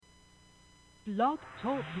Blog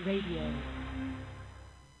Talk Radio.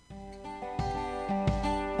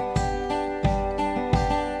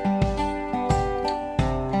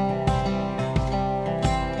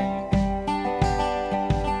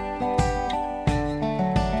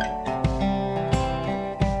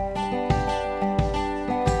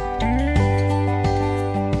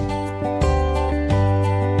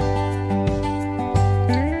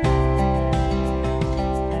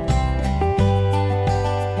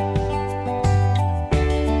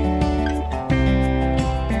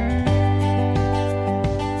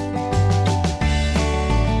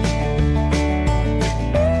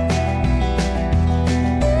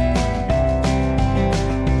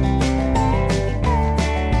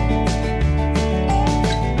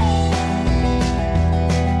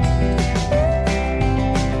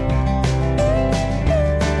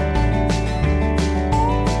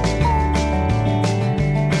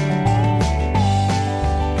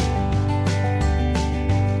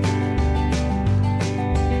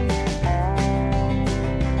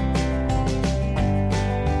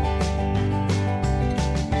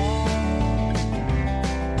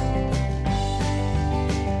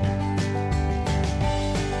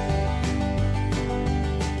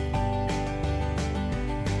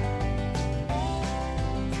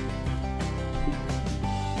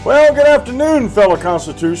 Well, good afternoon, fellow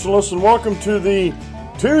constitutionalists, and welcome to the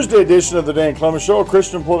Tuesday edition of the Dan Clements Show, a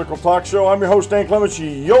Christian political talk show. I'm your host, Dan Clements,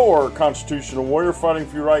 your constitutional warrior, fighting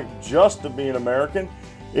for your right just to be an American.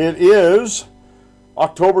 It is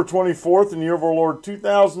October 24th in the year of our Lord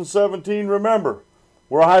 2017. Remember,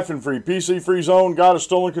 we're a hyphen-free, PC-free zone. God is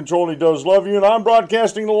still in control, and He does love you. And I'm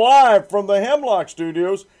broadcasting live from the Hemlock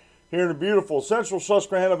Studios here in the beautiful central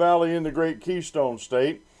Susquehanna Valley in the great Keystone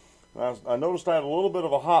State. I noticed I had a little bit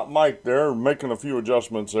of a hot mic there, making a few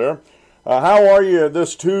adjustments there. How are you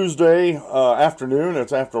this Tuesday afternoon?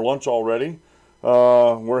 It's after lunch already.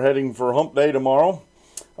 We're heading for Hump Day tomorrow.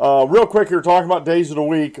 Real quick here, talking about days of the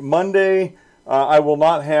week. Monday, I will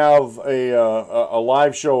not have a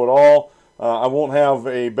live show at all. I won't have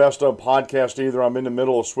a best of podcast either. I'm in the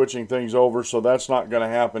middle of switching things over, so that's not going to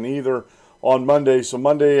happen either on Monday. So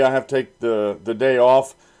Monday, I have to take the day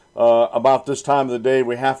off. About this time of the day,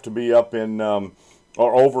 we have to be up in or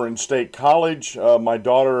over in State College. My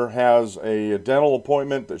daughter has a dental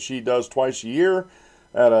appointment that she does twice a year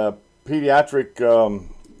at a pediatric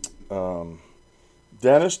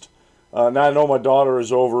dentist. Now, I know my daughter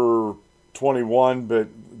is over 21, but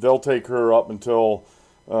they'll take her up until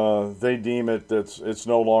they deem it that it's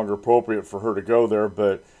no longer appropriate for her to go there.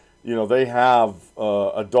 But, you know, they have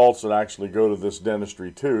adults that actually go to this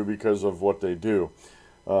dentistry, too, because of what they do.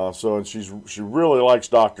 And she really likes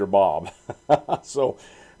Dr. Bob. So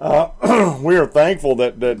we are thankful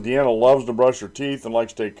that Deanna loves to brush her teeth and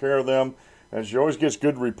likes to take care of them. And she always gets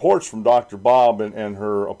good reports from Dr. Bob and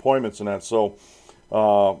her appointments and that. So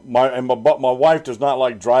but my wife does not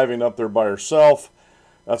like driving up there by herself.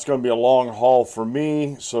 That's going to be a long haul for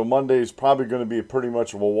me. So Monday is probably going to be pretty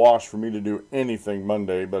much of a wash for me to do anything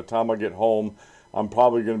Monday. By the time I get home, I'm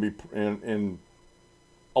probably going to be in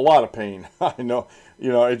a lot of pain. I know,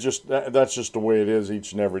 that's just the way it is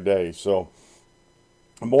each and every day. So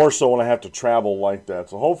more so when I have to travel like that.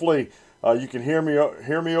 So hopefully you can hear me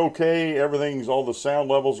okay. All the sound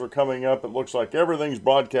levels are coming up. It looks like everything's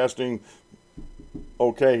broadcasting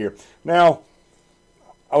okay here. Now,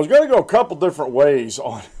 I was going to go a couple different ways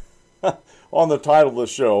on on the title of the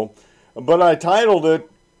show, but I titled it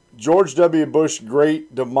George W. Bush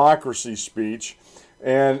Great Democracy Speech,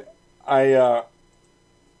 and I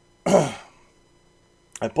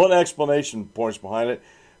put explanation points behind it.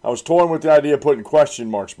 I was toying with the idea of putting question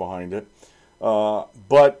marks behind it.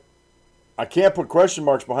 But I can't put question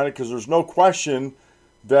marks behind it because there's no question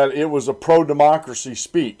that it was a pro-democracy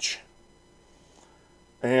speech.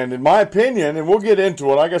 And in my opinion, and we'll get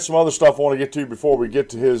into it, I got some other stuff I want to get to before we get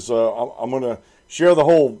to his, I'm going to share the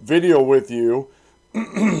whole video with you.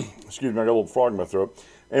 Excuse me, I got a little frog in my throat.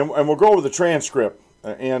 And we'll go over the transcript.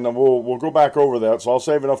 And we'll go back over that, so I'll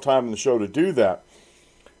save enough time in the show to do that.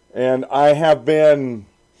 And I have been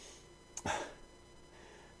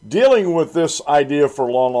dealing with this idea for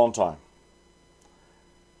a long, long time.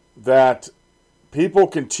 That people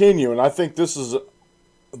continue, and I think this is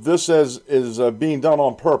being done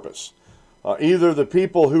on purpose. Either the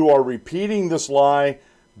people who are repeating this lie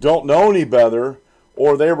don't know any better,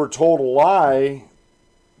 or they were told a lie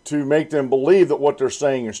to make them believe that what they're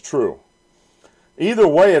saying is true. Either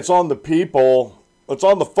way, it's on the people, it's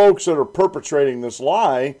on the folks that are perpetrating this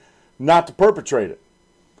lie not to perpetrate it.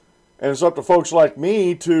 And it's up to folks like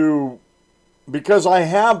me to, because I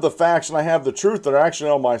have the facts and I have the truth that are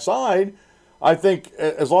actually on my side, I think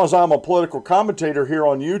as long as I'm a political commentator here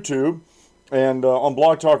on YouTube and on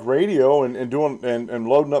Blog Talk Radio and doing and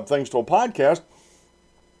loading up things to a podcast,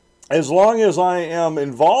 as long as I am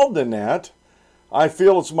involved in that, I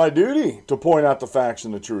feel it's my duty to point out the facts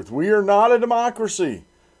and the truth. We are not a democracy.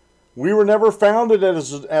 We were never founded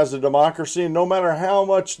as a democracy, and no matter how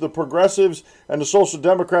much the progressives and the social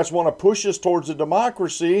democrats want to push us towards a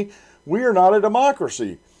democracy, we are not a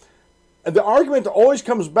democracy. And the argument that always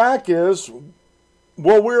comes back is,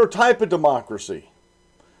 well, we're a type of democracy.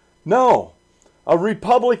 No, a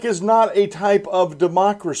republic is not a type of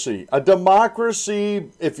democracy. A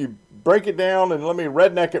democracy, if you break it down and let me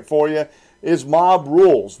redneck it for you, is mob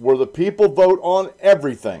rules, where the people vote on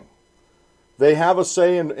everything. They have a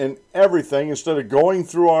say in everything instead of going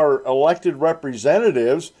through our elected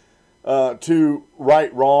representatives to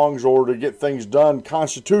right wrongs or to get things done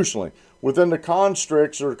constitutionally within the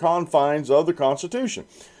constricts or confines of the Constitution.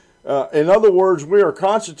 In other words, we are a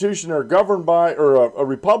constitution or governed by, or a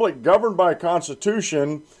republic governed by a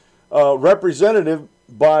constitution, representative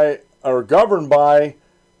by or governed by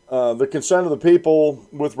the consent of the people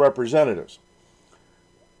with representatives.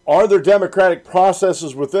 Are there democratic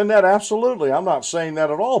processes within that? Absolutely. I'm not saying that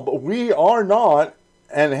at all. But we are not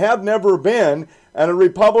and have never been, and a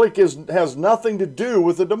republic has nothing to do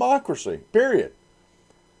with a democracy, period.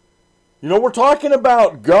 You know, we're talking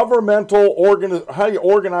about governmental how you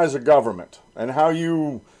organize a government and how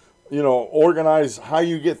you organize how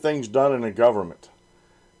you get things done in a government.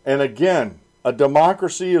 And again, a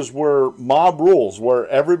democracy is where mob rules, where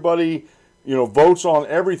everybody, votes on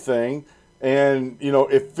everything. And,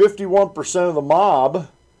 if 51% of the mob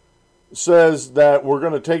says that we're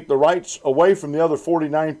going to take the rights away from the other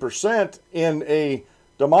 49% in a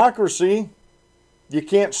democracy, you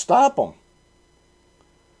can't stop them.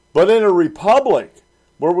 But in a republic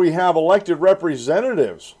where we have elected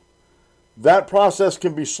representatives, that process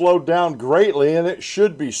can be slowed down greatly, and it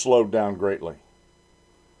should be slowed down greatly.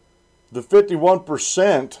 The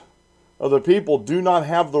 51% of the people do not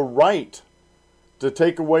have the right to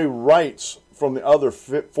take away rights from the other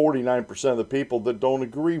 49% of the people that don't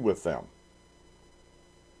agree with them.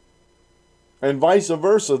 And vice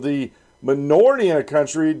versa, the minority in a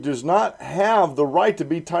country does not have the right to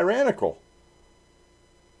be tyrannical.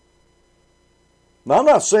 Now, I'm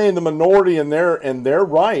not saying the minority and their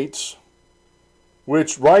rights,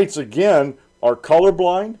 which rights, again, are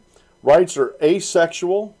colorblind, rights are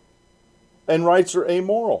asexual, and rights are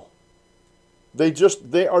amoral. They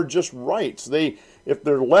are just rights. If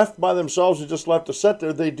they're left by themselves and just left to sit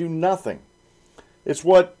there, they do nothing. It's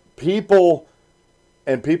what people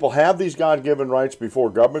have these God-given rights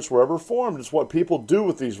before governments were ever formed. It's what people do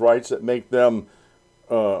with these rights that make them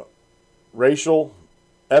racial,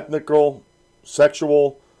 ethnical,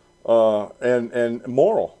 sexual, and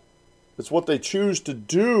moral. It's what they choose to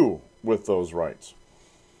do with those rights.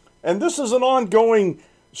 And this is an ongoing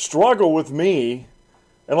struggle with me.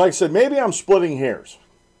 And like I said, maybe I'm splitting hairs.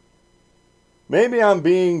 Maybe I'm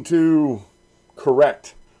being too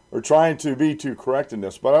correct or trying to be too correct in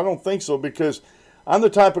this, but I don't think so, because I'm the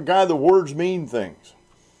type of guy that words mean things.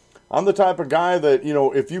 I'm the type of guy that,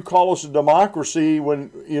 if you call us a democracy,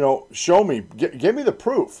 show me, give me the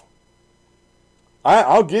proof.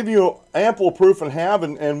 I'll give you ample proof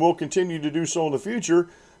and we'll continue to do so in the future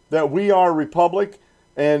that we are a republic.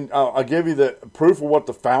 And I'll give you the proof of what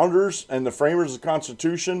the founders and the framers of the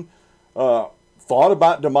Constitution thought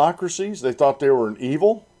about democracies. They thought they were an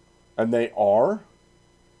evil, and they are.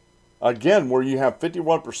 Again, where you have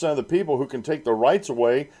 51% of the people who can take the rights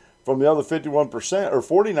away from the other 51%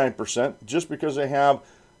 or 49% just because they have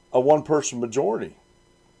a one-person majority.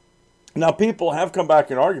 Now, people have come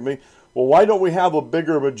back and argued me, well, why don't we have a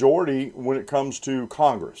bigger majority when it comes to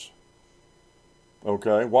Congress?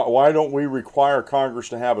 Okay, why don't we require Congress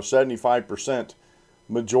to have a 75%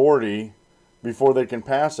 majority before they can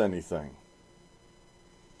pass anything?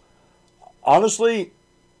 Honestly,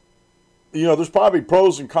 there's probably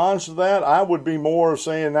pros and cons to that. I would be more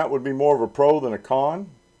saying that would be more of a pro than a con.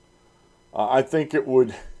 I think it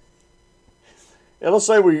would. And let's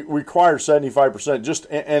say we require 75%.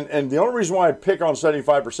 And the only reason why I pick on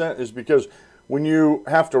 75% is because when you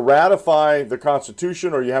have to ratify the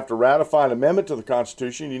Constitution or you have to ratify an amendment to the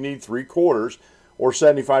Constitution, you need 3/4 or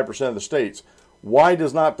 75% of the states. Why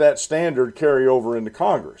does not that standard carry over into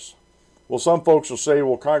Congress? Well, some folks will say,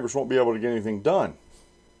 well, Congress won't be able to get anything done.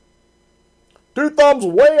 2 thumbs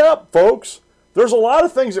way up, folks. There's a lot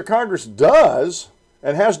of things that Congress does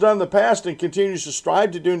and has done in the past and continues to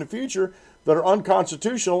strive to do in the future that are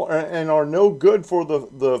unconstitutional and are no good for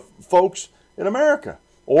the folks in America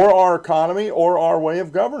or our economy or our way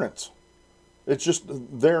of governance. It's just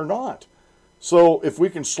they're not. So if we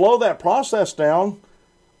can slow that process down,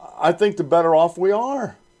 I think the better off we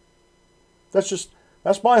are.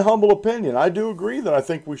 That's my humble opinion. I do agree that I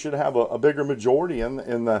think we should have a bigger majority in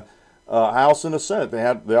the House and the Senate. They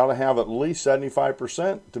ought to have at least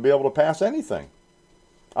 75% to be able to pass anything.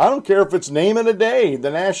 I don't care if it's naming a day,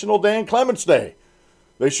 the National Dan Clements Day.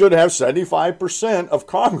 They should have 75% of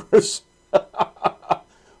Congress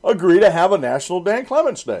agree to have a National Dan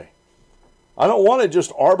Clements Day. I don't want it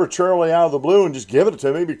just arbitrarily out of the blue and just give it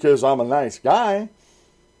to me because I'm a nice guy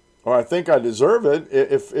or I think I deserve it.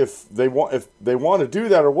 If they want to do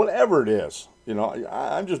that or whatever it is,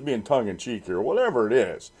 I'm just being tongue in cheek here. Whatever it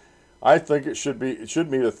is, I think it should meet a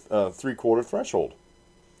 3/4 threshold.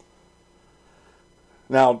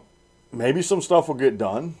 Now, maybe some stuff will get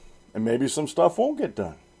done, and maybe some stuff won't get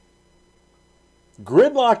done.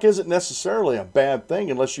 Gridlock isn't necessarily a bad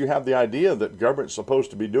thing unless you have the idea that government's supposed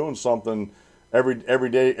to be doing something every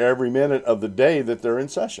day, every minute of the day that they're in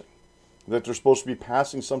session, that they're supposed to be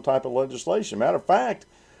passing some type of legislation. Matter of fact,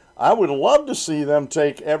 I would love to see them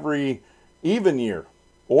take every even year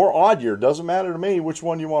or odd year, doesn't matter to me which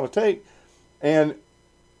one you want to take, and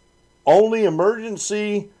only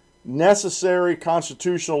emergency necessary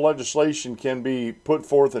constitutional legislation can be put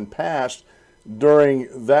forth and passed during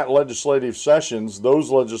those legislative sessions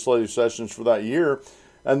for that year,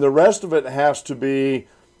 and the rest of it has to be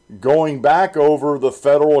going back over the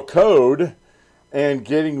federal code and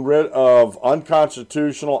getting rid of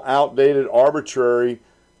unconstitutional, outdated, arbitrary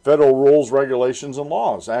federal rules, regulations, and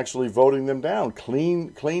laws, actually voting them down,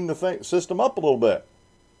 clean the system up a little bit.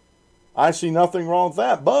 I see nothing wrong with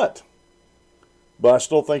that, but I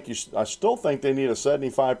still think they need a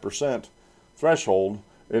 75% threshold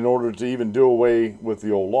in order to even do away with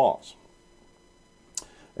the old laws.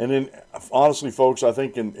 And then, honestly, folks, I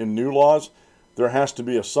think in new laws, there has to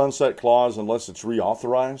be a sunset clause unless it's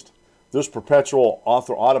reauthorized. This perpetual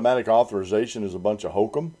automatic authorization is a bunch of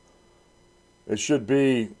hokum. It should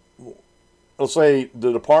be, let's say,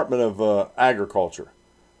 the Department of Agriculture.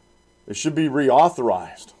 It should be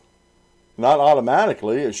reauthorized. Not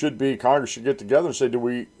automatically. It should be, Congress should get together and say,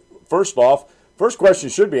 first question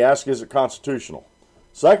should be asked, is it constitutional?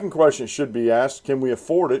 Second question should be asked, can we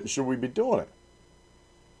afford it and should we be doing it?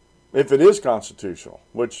 If it is constitutional,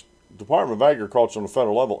 which Department of Agriculture on the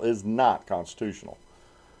federal level is not constitutional.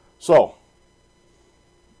 So,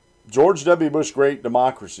 George W. Bush Great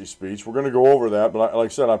Democracy Speech, we're going to go over that, but like I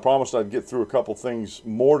said, I promised I'd get through a couple things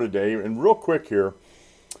more today. And real quick here,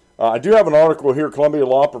 I do have an article here, Columbia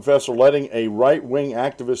Law Professor letting a right-wing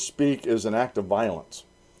activist speak is an act of violence.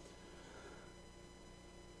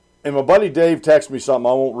 And my buddy Dave texted me something.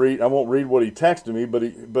 I won't read what he texted me, but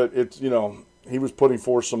it's, he was putting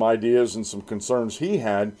forth some ideas and some concerns he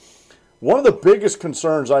had. One of the biggest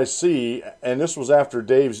concerns I see, and this was after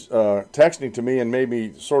Dave's texting to me and made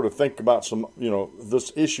me sort of think about some,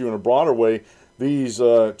 this issue in a broader way. These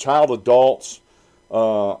child adults,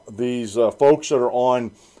 these folks that are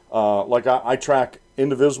on, I track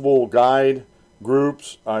Indivisible Guide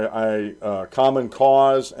groups, Common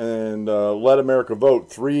Cause, and Let America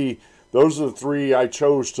Vote. Those are the three I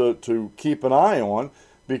chose to keep an eye on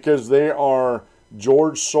because they are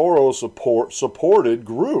George Soros supported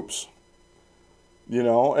groups.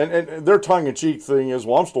 And their tongue-in-cheek thing is,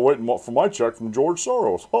 well, I'm still waiting for my check from George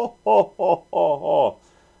Soros.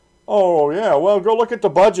 Oh, yeah, well, go look at the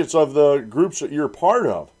budgets of the groups that you're part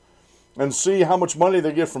of and see how much money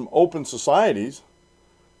they get from Open Societies,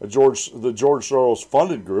 the George Soros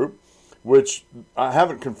funded group, which I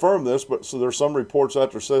haven't confirmed this, but so there's some reports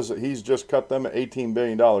out there says that he's just cut them an $18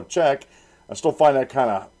 billion check. I still find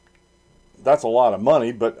that that's a lot of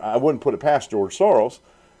money, but I wouldn't put it past George Soros.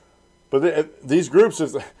 But these groups,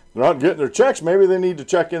 if they're not getting their checks, maybe they need to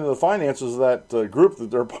check into the finances of that group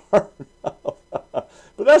that they're part of.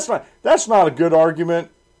 But that's not a good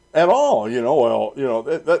argument at all.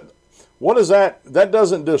 What is that? That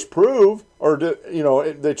doesn't disprove, or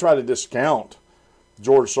they try to discount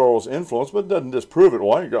George Soros' influence, but it doesn't disprove it.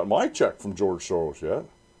 Well, I ain't got my check from George Soros yet.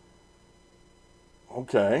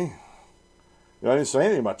 Okay. I didn't say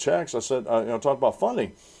anything about checks. I said, talked about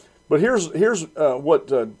funding. But here's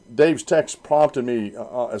what Dave's text prompted me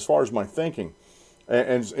as far as my thinking,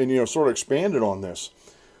 and sort of expanded on this.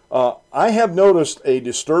 I have noticed a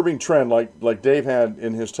disturbing trend, like Dave had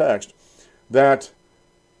in his text, that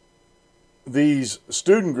these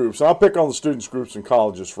student groups, and I'll pick on the students groups in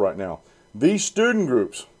colleges for right now. These student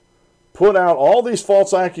groups put out all these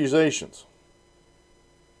false accusations.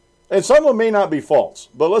 And some of them may not be false,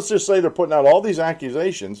 but let's just say they're putting out all these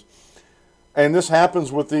accusations. And this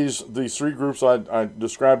happens with these three groups I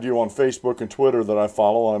described to you on Facebook and Twitter that I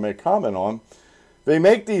follow and I make comment on. They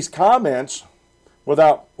make these comments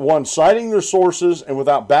without, one, citing their sources and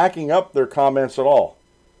without backing up their comments at all.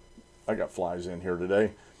 I got flies in here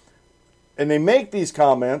today. And they make these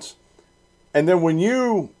comments, and then when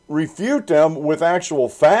you refute them with actual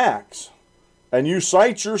facts, and you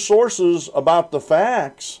cite your sources about the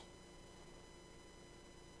facts,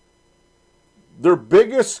 their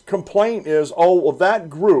biggest complaint is, oh, well, that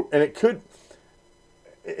group, and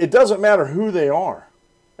it doesn't matter who they are.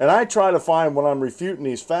 And I try to find, when I'm refuting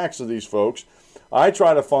these facts of these folks, I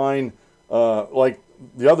try to find, like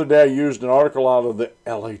the other day I used an article out of the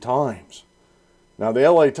LA Times. Now, the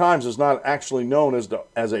LA Times is not actually known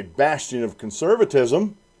as a bastion of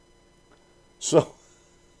conservatism. So,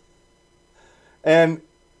 and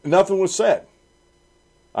nothing was said.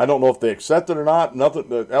 I don't know if they accepted it or not. Nothing.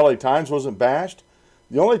 The LA Times wasn't bashed.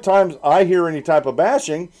 The only times I hear any type of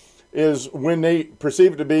bashing is when they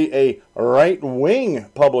perceive it to be a right-wing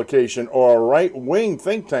publication or a right-wing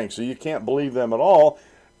think tank. So you can't believe them at all,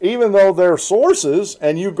 even though they're sources,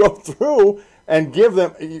 and you go through and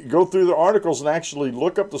go through their articles and actually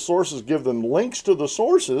look up the sources, give them links to the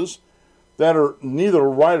sources that are neither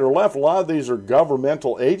right or left. A lot of these are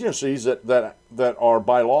governmental agencies that are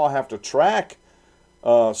by law have to track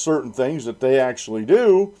certain things that they actually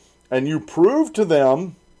do, and you prove to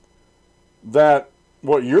them that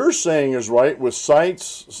what you're saying is right with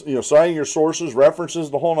cites, citing your sources, references,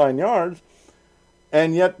 the whole 9 yards,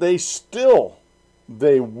 and yet they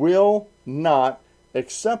will not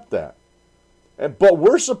accept that. But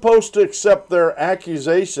we're supposed to accept their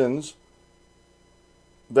accusations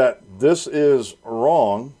that this is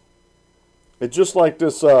wrong. It's just like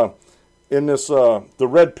this in this the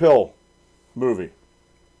Red Pill movie.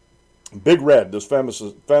 Big Red, this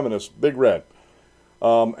feminist Big Red.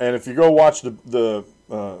 And if you go watch the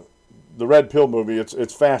Red Pill movie, it's a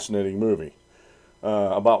fascinating movie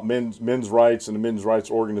about men's rights and the men's rights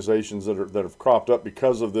organizations that have cropped up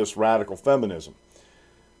because of this radical feminism.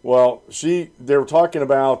 Well, they were talking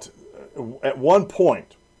about, at one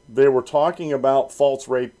point, they were talking about false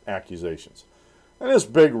rape accusations. And this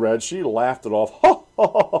Big Red, she laughed it off. Ha, ha,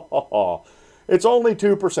 ha, ha, ha. It's only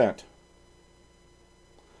 2%.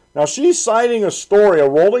 Now, she's citing a story, a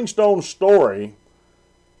Rolling Stone story,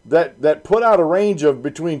 that put out a range of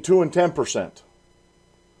between 2 and 10%.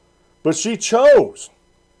 But she chose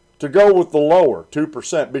to go with the lower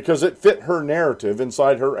 2% because it fit her narrative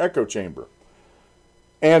inside her echo chamber.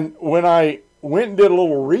 And when I went and did a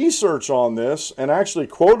little research on this and actually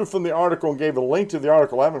quoted from the article and gave a link to the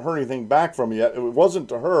article, I haven't heard anything back from it yet. It wasn't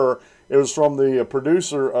to her. It was from the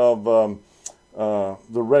producer of the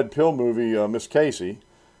Red Pill movie, Miss Casey.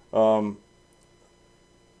 I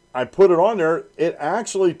put it on there. It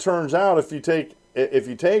actually turns out if you take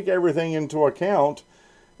everything into account,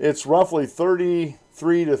 it's roughly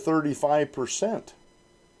 33 to 35%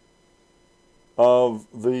 of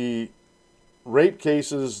the rape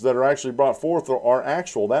cases that are actually brought forth are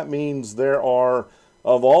actual. That means there are,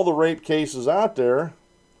 of all the rape cases out there,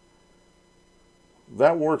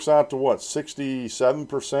 that works out to what,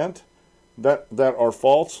 67% that are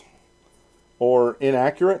false or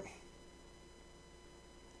inaccurate?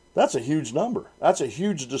 That's a huge number. That's a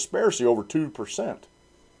huge disparity, over 2%.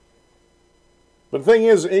 But the thing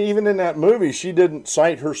is, even in that movie, she didn't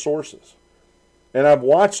cite her sources. And I've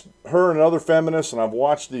watched her and other feminists, and I've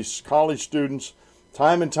watched these college students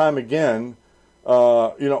time and time again.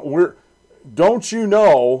 Don't you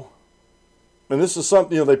know, and this is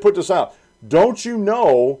something, they put this out, don't you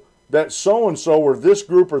know that so-and-so or this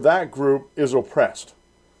group or that group is oppressed?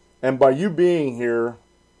 And by you being here,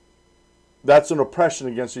 that's an oppression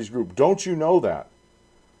against these groups. Don't you know that?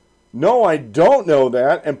 No, I don't know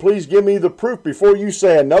that, and please give me the proof before you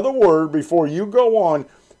say another word, before you go on.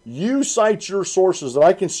 You cite your sources that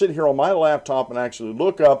I can sit here on my laptop and actually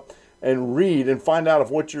look up and read and find out if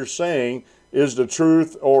what you're saying is the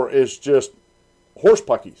truth or is just horse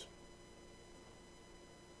puckies.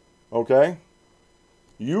 Okay?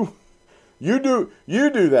 You do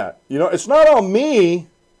that. It's not on me.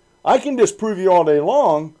 I can disprove you all day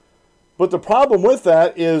long, but the problem with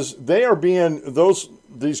that is they are being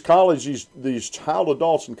these child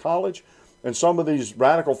adults in college and some of these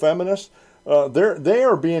radical feminists. They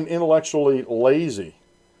are being intellectually lazy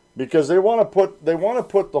because they want to put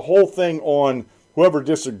the whole thing on whoever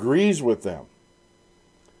disagrees with them.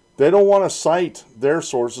 They don't want to cite their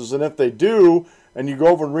sources, and if they do, and you go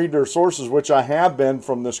over and read their sources, which I have been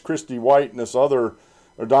from this Christy White and this other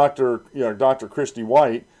Dr. Christy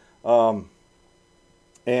White,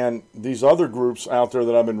 and these other groups out there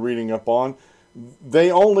that I've been reading up on,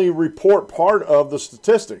 they only report part of the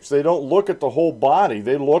statistics. They don't look at the whole body.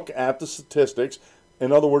 They look at the statistics.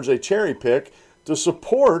 In other words, they cherry pick to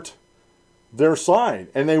support their side.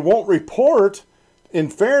 And they won't report, in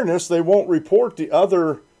fairness, they won't report the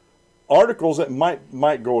other articles that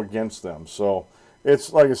might go against them. So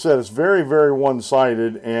it's, like I said, it's very, very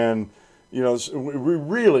one-sided, and we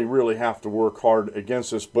really, really have to work hard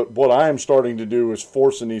against this. But what I am starting to do is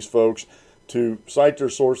forcing these folks to cite their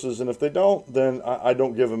sources, and if they don't, then I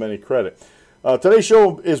don't give them any credit. Today's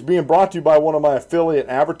show is being brought to you by one of my affiliate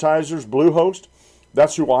advertisers, Bluehost.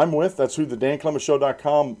 That's who I'm with. That's who the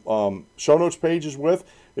DanClementShow.com show notes page is with,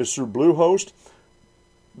 is through Bluehost.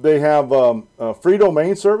 They have a free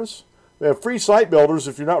domain service. They have free site builders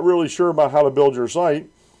if you're not really sure about how to build your site.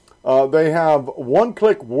 They have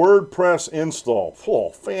one-click WordPress install. Oh,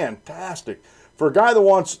 fantastic. For a guy that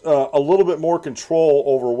wants a little bit more control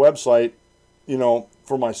over a website,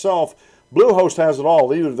 for myself, Bluehost has it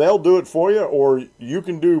all. Either they'll do it for you, or you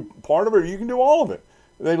can do part of it, or you can do all of it.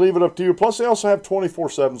 They leave it up to you. Plus, they also have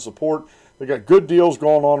 24/7 support. They got good deals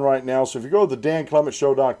going on right now. So if you go to the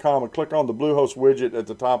DanClementShow.com and click on the Bluehost widget at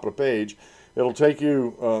the top of the page, it'll take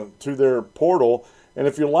you to their portal. And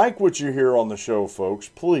if you like what you hear on the show, folks,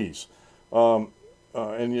 please, and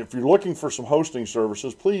if you're looking for some hosting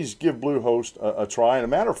services, please give Bluehost a try. And a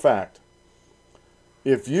matter of fact,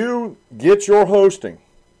 if you get your hosting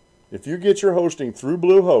through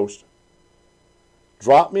Bluehost,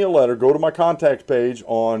 drop me a letter. Go to my contact page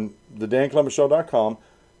on the DanClementShow.com.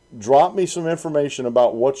 Drop me some information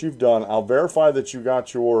about what you've done. I'll verify that you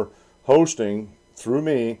got your hosting through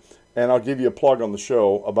me, and I'll give you a plug on the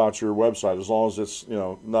show about your website, as long as it's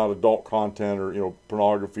not adult content or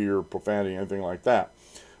pornography or profanity, anything like that.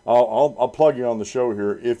 I'll plug you on the show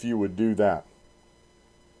here if you would do that.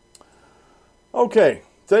 Okay,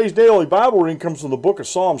 today's daily Bible reading comes from the book of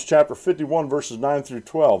Psalms, chapter 51, verses 9 through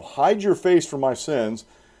 12. Hide your face from my sins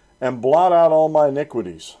and blot out all my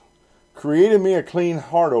iniquities. Create in me a clean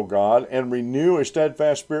heart, O God, and renew a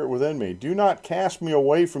steadfast spirit within me. Do not cast me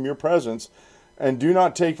away from your presence, and do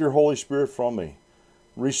not take your Holy Spirit from me.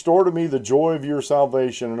 Restore to me the joy of your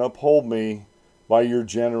salvation, and uphold me by your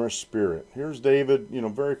generous spirit. Here's David,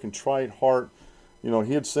 very contrite heart.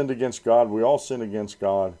 He had sinned against God. We all sin against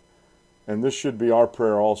God. And this should be our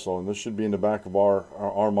prayer also, and this should be in the back of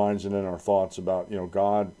our minds and in our thoughts about,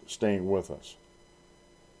 God staying with us.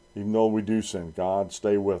 Even though we do sin, God,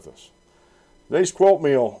 stay with us. Today's quote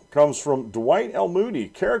meal comes from Dwight L. Moody.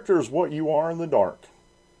 Character is what you are in the dark.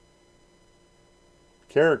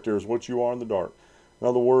 Character is what you are in the dark. In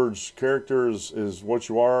other words, character is what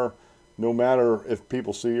you are no matter if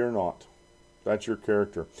people see you or not. That's your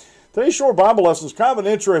character. Today's short Bible lesson is kind of an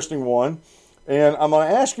interesting one, and I'm going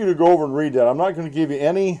to ask you to go over and read that. I'm not going to give you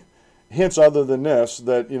any hints other than this,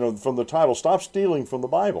 that, from the title, Stop Stealing from the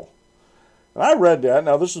Bible. And I read that.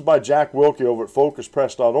 Now, this is by Jack Wilkie over at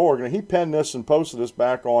FocusPress.org, and he penned this and posted this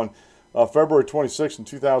back on February 26,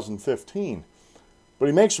 2015. But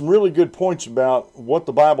he makes some really good points about what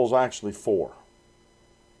the Bible is actually for.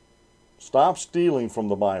 Stop stealing from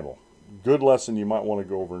the Bible. Good lesson. You might want to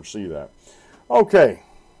go over and see that. Okay.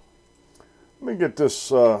 Let me get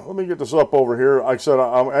this up over here. Like I said,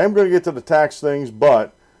 I am going to get to the tax things,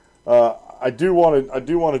 but I do want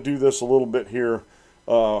to do this a little bit here.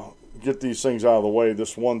 Get these things out of the way.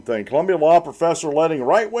 This one thing: Columbia law professor letting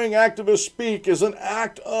right-wing activists speak is an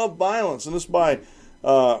act of violence, and this by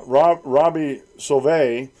Robbie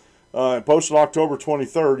Sauvé, posted October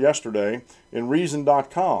 23rd, yesterday, in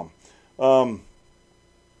Reason.com.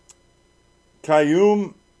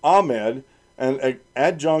 Qayyum Ahmed, an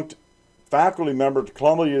adjunct faculty member at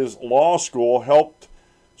Columbia's law school, helped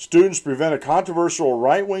students prevent a controversial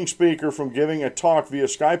right-wing speaker from giving a talk via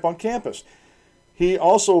Skype on campus. He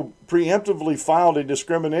also preemptively filed a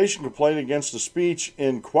discrimination complaint against the speech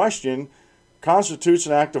in question constitutes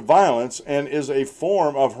an act of violence and is a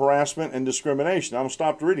form of harassment and discrimination. I'm going to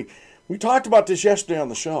stop reading. We talked about this yesterday on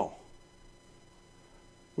the show.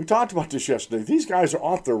 These guys are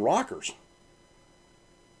off their rockers.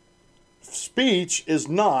 Speech is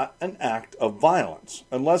not an act of violence.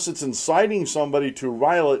 Unless it's inciting somebody to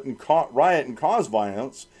riot and cause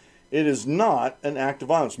violence, it is not an act of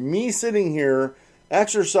violence. Me sitting here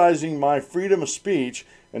exercising my freedom of speech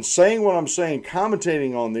and saying what I'm saying,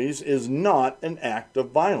 commentating on these, is not an act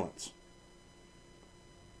of violence.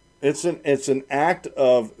 It's an act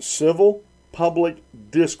of civil public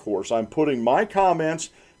discourse. I'm putting my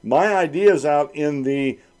comments, my ideas out in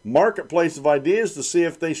the marketplace of ideas to see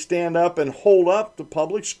if they stand up and hold up to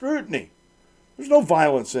public scrutiny. There's no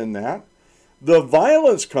violence in that. The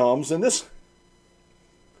violence comes, and this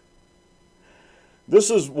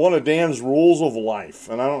is one of Dan's rules of life,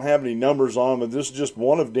 and I don't have any numbers on them, but this is just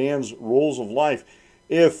one of Dan's rules of life.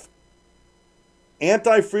 If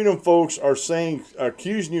anti-freedom folks are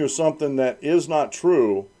accusing you of something that is not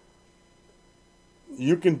true,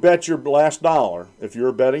 you can bet your last dollar, if you're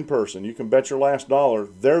a betting person, you can bet your last dollar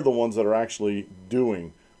they're the ones that are actually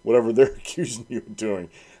doing whatever they're accusing you of doing.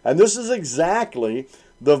 And this is exactly,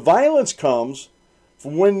 the violence comes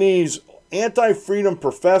from when these anti-freedom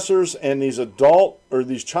professors and these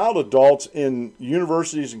child adults in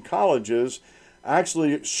universities and colleges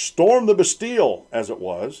actually stormed the Bastille, as it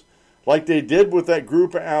was, like they did with that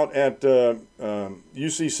group out at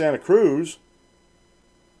UC Santa Cruz,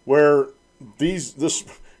 where this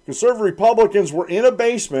conservative Republicans were in a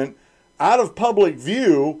basement out of public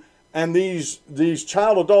view, and these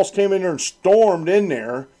child adults came in there and stormed in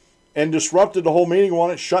there and disrupted the whole meeting,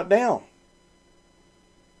 wanted it shut down.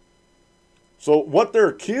 So what they're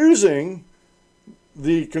accusing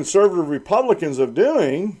the conservative Republicans of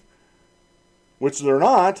doing, which they're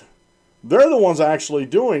not, they're the ones actually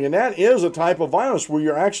doing. And that is a type of violence where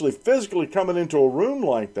you're actually physically coming into a room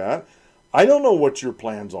like that. I don't know what your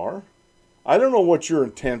plans are. I don't know what your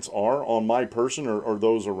intents are on my person or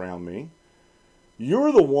those around me.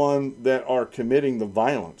 You're the one that are committing the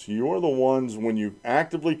violence. You're the ones, when you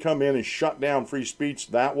actively come in and shut down free speech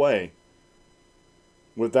that way,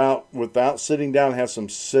 without sitting down and have some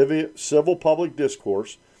civil public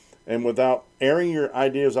discourse, and without airing your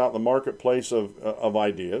ideas out in the marketplace of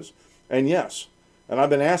ideas. And yes, and I've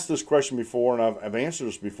been asked this question before, and I've answered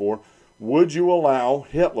this before, would you allow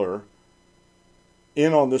Hitler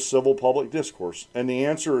in on this civil public discourse? And the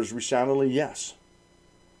answer is resoundingly yes.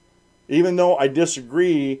 Even though I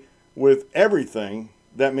disagree with everything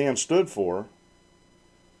that man stood for,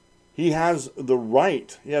 he has the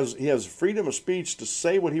right, he has freedom of speech to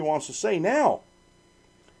say what he wants to say. Now,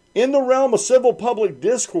 in the realm of civil public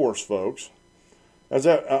discourse, folks,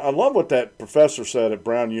 I love what that professor said at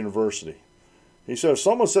Brown University. He said, if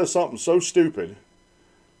someone says something so stupid,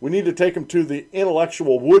 we need to take them to the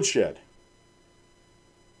intellectual woodshed.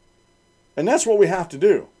 And that's what we have to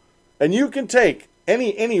do. And you can take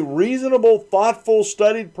any reasonable, thoughtful,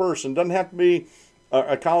 studied person, doesn't have to be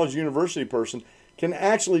a college university person, can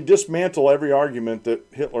actually dismantle every argument that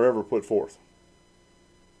Hitler ever put forth.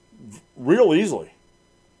 Real easily.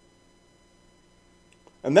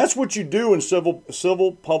 And that's what you do in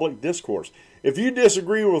civil public discourse. If you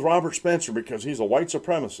disagree with Robert Spencer because he's a white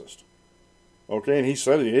supremacist, okay, and he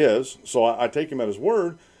said he is, so I take him at his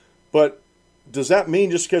word, but does that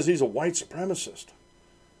mean just because he's a white supremacist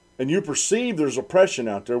and you perceive there's oppression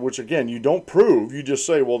out there, which again, you don't prove, you just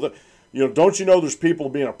say, well, don't you know there's people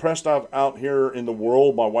being oppressed out here in the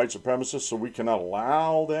world by white supremacists, so we cannot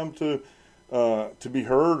allow them to be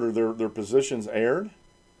heard or their positions aired?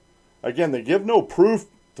 Again, they give no proof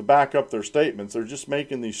to back up their statements. They're just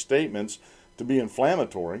making these statements to be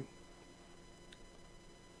inflammatory.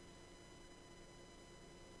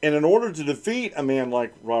 And in order to defeat a man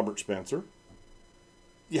like Robert Spencer,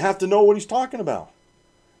 you have to know what he's talking about.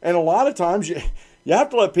 And a lot of times you have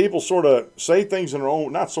to let people sort of say things in their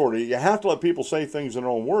own, you have to let people say things in their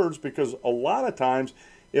own words, because a lot of times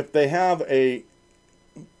if they have and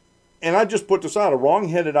I just put this out, a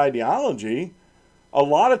wrong-headed ideology, a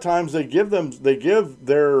lot of times they give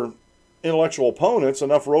their intellectual opponents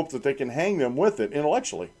enough rope that they can hang them with it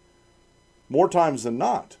intellectually. More times than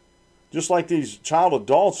not. Just like these child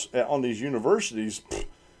adults on these universities,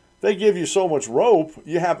 they give you so much rope,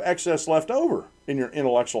 you have excess left over in your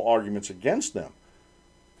intellectual arguments against them.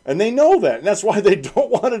 And they know that. And that's why they don't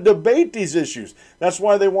want to debate these issues. That's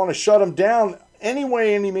why they want to shut them down any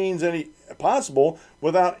way, any means, any possible,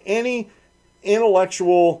 without any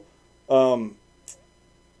intellectual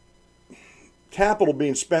capital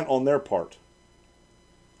being spent on their part.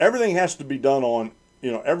 Everything has to be done on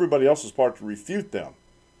everybody else's part to refute them,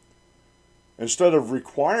 instead of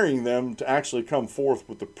requiring them to actually come forth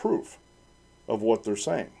with the proof of what they're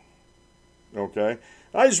saying. Okay?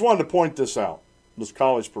 I just wanted to point this out, this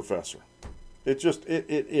college professor. It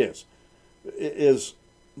is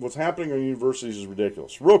what's happening on universities is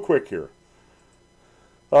ridiculous. Real quick here.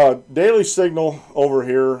 Daily Signal over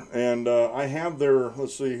here, and I have their,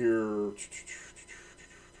 let's see here,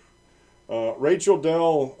 Rachel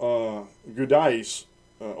Del Gudais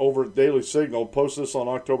over at Daily Signal posted this on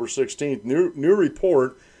October 16th. New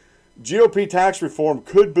report, GOP tax reform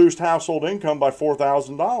could boost household income by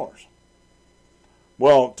 $4,000.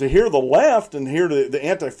 Well, to hear the left and hear the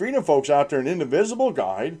anti-freedom folks out there in Indivisible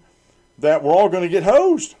Guide, that we're all going to get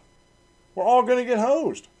hosed. We're all going to get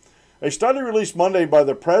hosed. A study released Monday by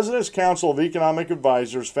the President's Council of Economic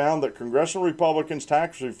Advisors found that Congressional Republicans'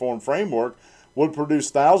 tax reform framework would produce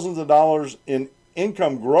thousands of dollars in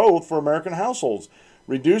income growth for American households.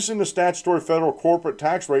 Reducing the statutory federal corporate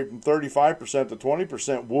tax rate from 35% to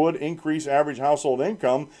 20% would increase average household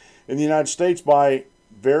income in the United States by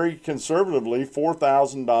very conservatively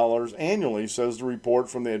 $4,000 annually, says the report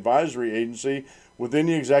from the advisory agency within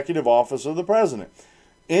the executive office of the president.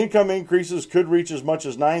 Income increases could reach as much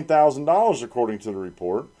as $9,000 according to the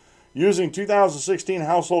report. Using 2016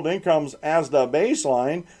 household incomes as the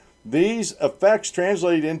baseline, these effects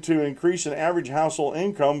translate into an increase in average household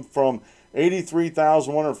income from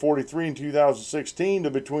 $83,143 in 2016 to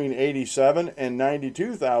between $87,000 and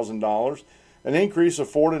 $92,000, an increase of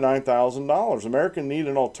 $4,000 to $9,000. Americans need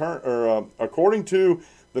an alternative. According to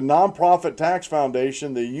the Nonprofit Tax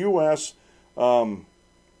Foundation, the U.S.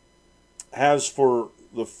 has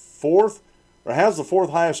the fourth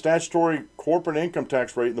highest statutory corporate income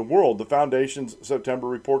tax rate in the world. The foundation's September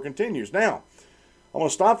report continues. Now, I'm going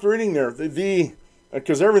to stop the reading there.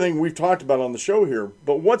 Because everything we've talked about on the show here,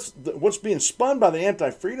 but what's being spun by the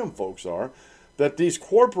anti-freedom folks are that these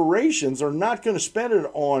corporations are not going to spend it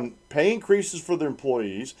on pay increases for their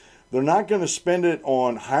employees. They're not going to spend it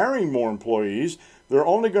on hiring more employees. They're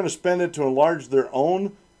only going to spend it to enlarge their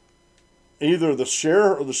own, either the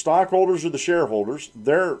stockholders or the shareholders,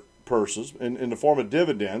 their purses in the form of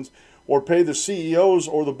dividends, or pay the CEOs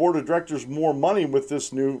or the board of directors more money with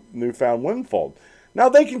this newfound windfall. Now,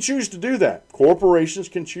 they can choose to do that. Corporations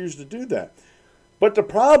can choose to do that. But the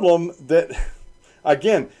problem that,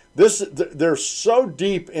 again, they're so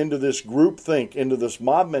deep into this groupthink, into this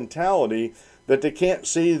mob mentality, that they can't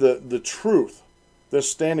see the truth that's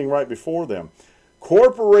standing right before them.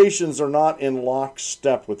 Corporations are not in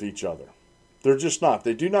lockstep with each other. They're just not.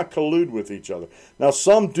 They do not collude with each other. Now,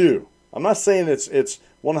 some do. I'm not saying it's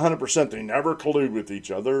 100% they never collude with each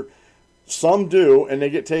other. Some do, and they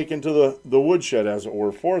get taken to the woodshed, as it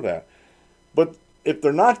were, for that. But if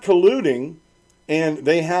they're not colluding and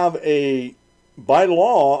they have by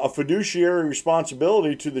law, a fiduciary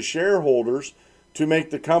responsibility to the shareholders to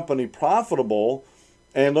make the company profitable,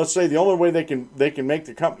 and let's say the only way they can make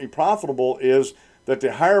the company profitable is that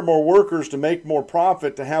they hire more workers to make more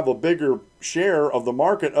profit to have a bigger share of the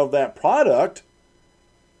market of that product,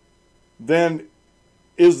 then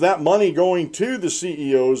is that money going to the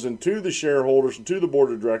CEOs and to the shareholders and to the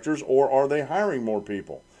board of directors, or are they hiring more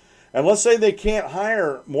people? And let's say they can't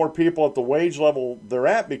hire more people at the wage level they're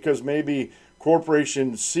at because maybe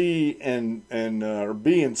corporation C or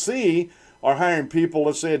B and C are hiring people,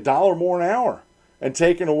 let's say $1 more an hour, and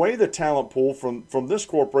taking away the talent pool from this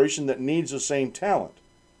corporation that needs the same talent.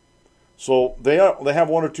 So they have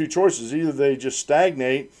one or two choices. Either they just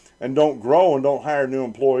stagnate and don't grow and don't hire new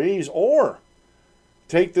employees, or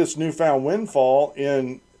take this newfound windfall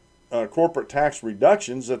in corporate tax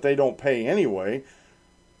reductions that they don't pay anyway.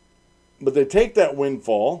 But they take that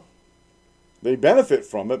windfall, they benefit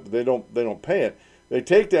from it, but they don't pay it. They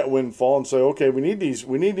take that windfall and say, okay, we need these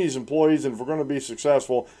employees, and if we're going to be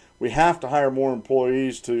successful, we have to hire more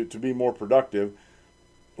employees to be more productive.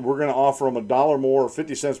 We're going to offer them $1 more or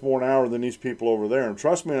 50 cents more an hour than these people over there. And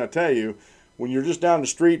trust me when I tell you, when you're just down the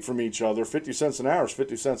street from each other, 50 cents an hour is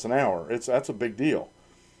 50 cents an hour. That's a big deal.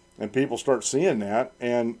 And people start seeing that,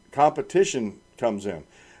 and competition comes in.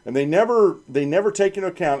 And they never take into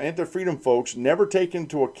account, anti-freedom folks never take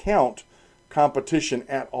into account competition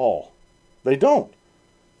at all. They don't.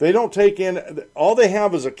 They don't take in, all they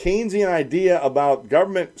have is a Keynesian idea about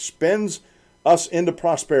government spends us into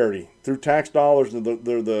prosperity through tax dollars, and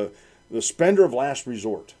they're the spender of last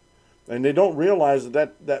resort. And they don't realize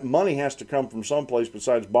that money has to come from someplace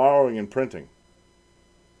besides borrowing and printing.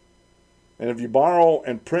 And if you borrow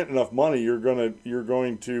and print enough money, you're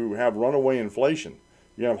going to have runaway inflation.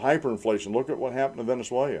 You have hyperinflation. Look at what happened to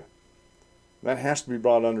Venezuela. That has to be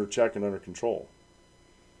brought under check and under control.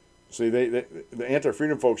 See, the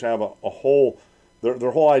anti-freedom folks have a whole, their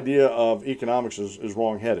whole idea of economics is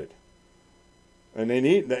wrong-headed. And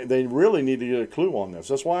they really need to get a clue on this.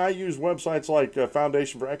 That's why I use websites like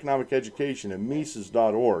Foundation for Economic Education and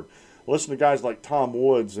Mises.org. Listen to guys like Tom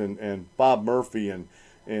Woods and Bob Murphy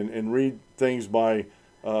and read things by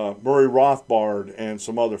Murray Rothbard and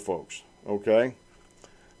some other folks. Okay?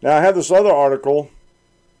 Now, I have this other article.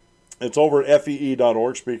 It's over at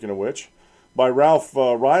FEE.org, speaking of which, by Ralph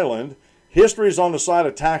Ryland. History is on the side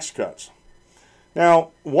of tax cuts. Now,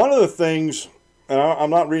 one of the things, and I'm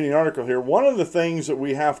not reading the article here, one of the things that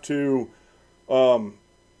we have to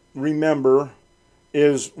remember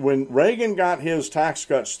is when Reagan got his tax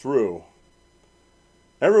cuts through,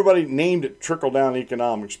 everybody named it trickle-down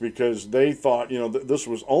economics because they thought, this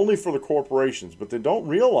was only for the corporations. But they don't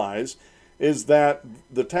realize is that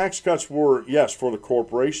the tax cuts were, yes, for the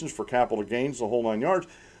corporations, for capital gains, the whole 9 yards,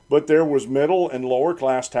 but there was middle and lower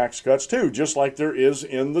class tax cuts too, just like there is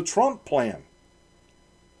in the Trump plan.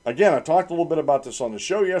 Again, I talked a little bit about this on the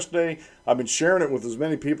show yesterday. I've been sharing it with as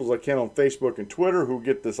many people as I can on Facebook and Twitter who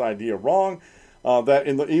get this idea wrong, that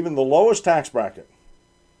in even the lowest tax bracket,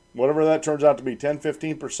 whatever that turns out to be, 10,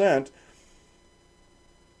 15%,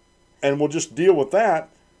 and we'll just deal with that.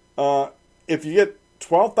 If you get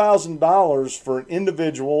 $12,000 for an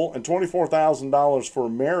individual and $24,000 for a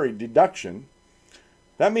married deduction,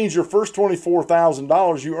 that means your first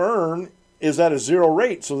 $24,000 you earn is at a zero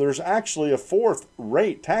rate. So there's actually a fourth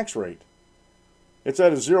rate, tax rate. It's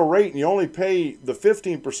at a zero rate, and you only pay the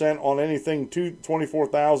 15% on anything to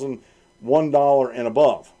 $24,001 and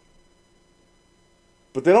above.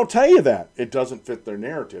 But they don't tell you that. It doesn't fit their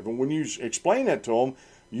narrative. And when you explain that to them,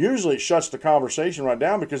 usually it shuts the conversation right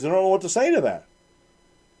down because they don't know what to say to that.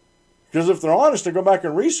 Because if they're honest, they go back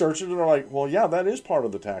and research it, and they're like, well, yeah, that is part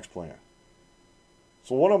of the tax plan.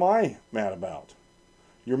 So what am I mad about?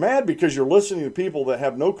 You're mad because you're listening to people that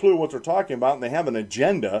have no clue what they're talking about, and they have an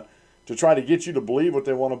agenda to try to get you to believe what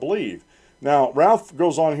they want to believe. Now, Ralph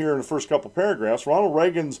goes on here in the first couple paragraphs. Ronald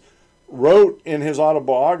Reagan wrote in his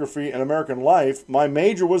autobiography, An American Life, my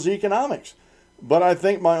major was economics. But I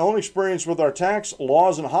think my own experience with our tax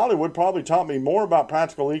laws in Hollywood probably taught me more about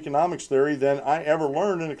practical economics theory than I ever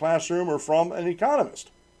learned in a classroom or from an economist.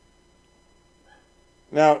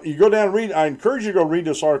 Now, you go down and read, I encourage you to go read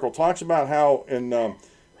this article. It talks about how in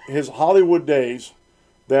his Hollywood days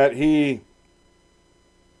that he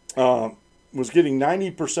was getting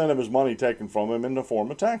 90% of his money taken from him in the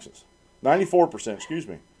form of taxes. 94%, excuse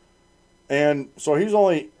me. And so he's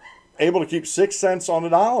only able to keep 6 cents on the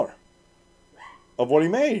dollar of what he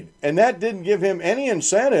made. And that didn't give him any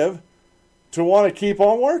incentive to want to keep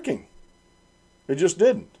on working. It just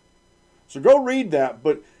didn't. So go read that.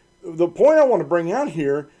 But the point I want to bring out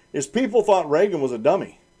here is people thought Reagan was a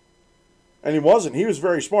dummy. And he wasn't. He was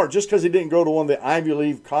very smart just because he didn't go to one of the Ivy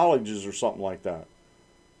League colleges or something like that.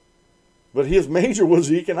 But his major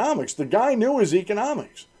was economics. The guy knew his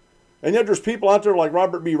economics. And yet there's people out there like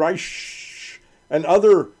Robert B. Reich and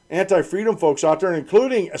other anti-freedom folks out there,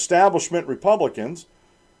 including establishment Republicans,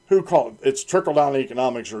 who call it, it's trickle-down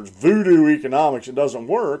economics or it's voodoo economics, it doesn't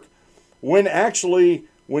work, when actually,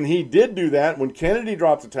 when he did do that, when Kennedy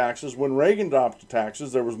dropped the taxes, when Reagan dropped the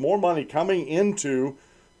taxes, there was more money coming into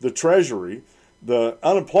the Treasury, the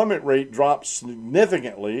unemployment rate dropped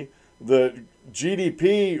significantly, the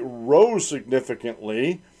GDP rose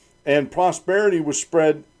significantly, and prosperity was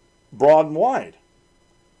spread broad and wide.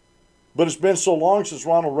 But it's been so long since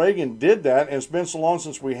Ronald Reagan did that, and it's been so long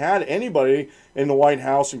since we had anybody in the White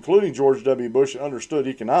House, including George W. Bush, that understood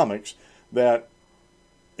economics, that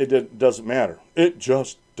it doesn't matter. It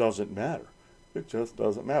just doesn't matter. It just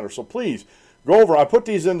doesn't matter. So please, go over. I put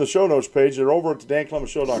these in the show notes page. They're over at the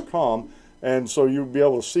DanClementShow.com, and so you'll be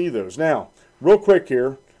able to see those. Now, real quick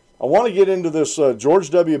here, I want to get into this George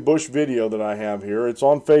W. Bush video that I have here. It's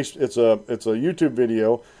on it's a YouTube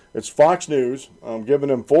video. It's Fox News. I'm giving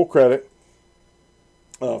them full credit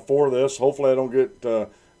for this. Hopefully I don't get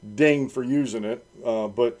dinged for using it.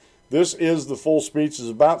 But this is the full speech. It's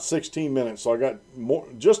about 16 minutes. So I got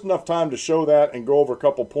just enough time to show that and go over a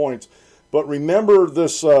couple points. But remember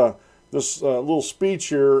this little speech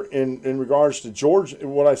here in regards to George,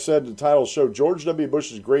 what I said, the title showed George W.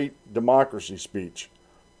 Bush's Great Democracy Speech.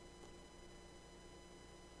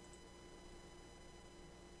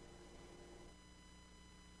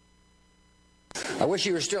 I wish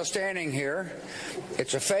you were still standing here.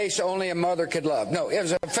 It's a face only a mother could love. No, it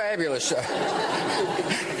was a fabulous.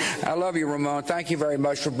 I love you, Ramon. Thank you very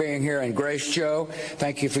much for being here. And Grace Joe,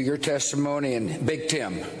 thank you for your testimony. And Big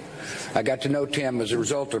Tim. I got to know Tim as a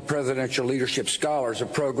result of Presidential Leadership Scholars, a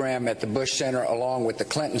program at the Bush Center along with the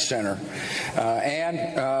Clinton Center,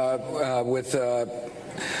 and with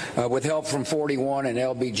help from 41 and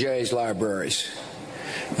LBJ's libraries.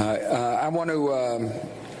 I want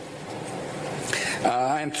to.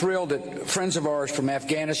 I'm thrilled that friends of ours from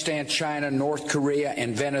Afghanistan, China, North Korea,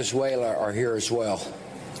 and Venezuela are here as well.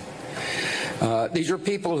 These are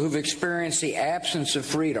people who've experienced the absence of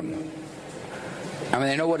freedom. I mean,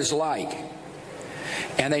 they know what it's like.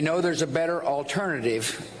 And they know there's a better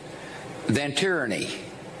alternative than tyranny.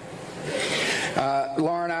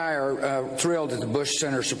 Laura and I are thrilled that the Bush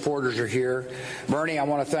Center supporters are here. Bernie, I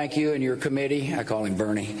want to thank you and your committee. I call him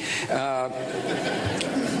Bernie.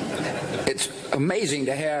 It's amazing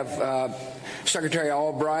to have Secretary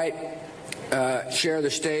Albright share the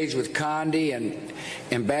stage with Condi and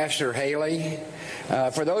Ambassador Haley.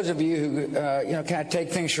 For those of you who kind of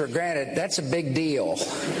take things for granted, that's a big deal.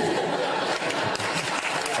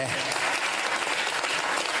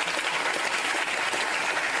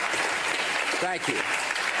 Thank you.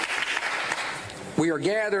 We are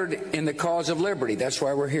gathered in the cause of liberty. That's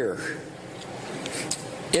why we're here.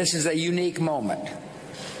 This is a unique moment.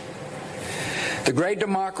 The great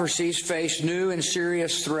democracies face new and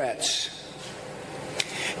serious threats,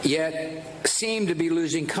 yet seem to be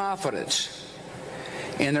losing confidence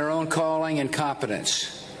in their own calling and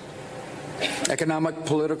competence. Economic,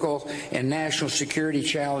 political, and national security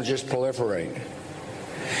challenges proliferate,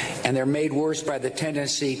 and they're made worse by the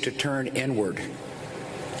tendency to turn inward.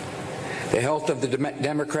 The health of the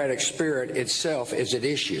democratic spirit itself is at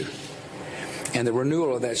issue, and the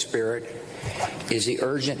renewal of that spirit is the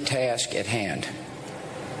urgent task at hand.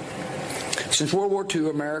 Since World War II,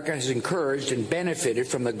 America has encouraged and benefited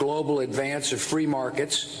from the global advance of free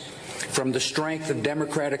markets, from the strength of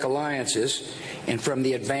democratic alliances, and from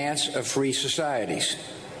the advance of free societies.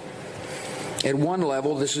 At one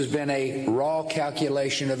level, this has been a raw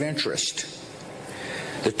calculation of interest.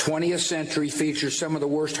 The 20th century features some of the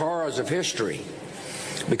worst horrors of history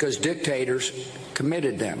because dictators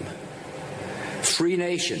committed them. Free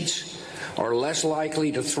nations are less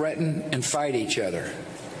likely to threaten and fight each other.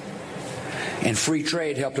 And free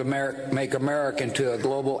trade helped make America into a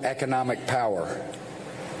global economic power.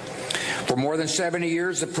 For more than 70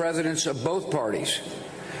 years, the presidents of both parties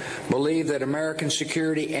believed that American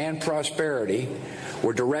security and prosperity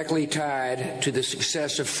were directly tied to the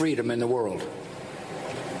success of freedom in the world.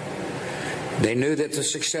 They knew that the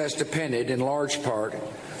success depended in large part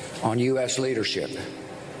on U.S. leadership.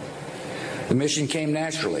 The mission came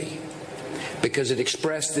naturally because it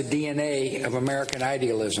expressed the DNA of American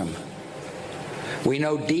idealism. We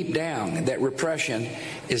know deep down that repression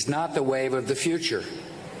is not the wave of the future.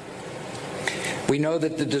 We know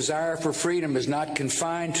that the desire for freedom is not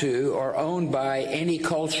confined to or owned by any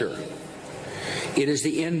culture. It is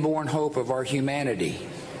the inborn hope of our humanity.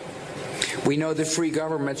 We know that free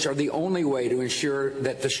governments are the only way to ensure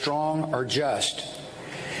that the strong are just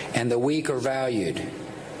and the weak are valued.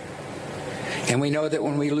 And we know that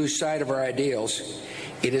when we lose sight of our ideals,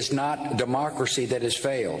 it is not democracy that has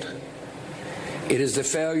failed. It is the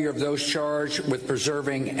failure of those charged with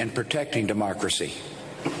preserving and protecting democracy.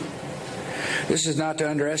 This is not to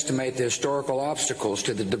underestimate the historical obstacles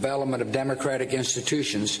to the development of democratic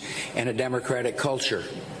institutions and a democratic culture.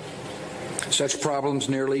 Such problems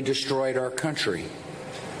nearly destroyed our country.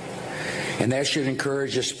 And that should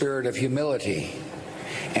encourage a spirit of humility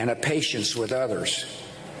and a patience with others.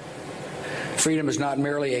 Freedom is not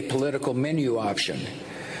merely a political menu option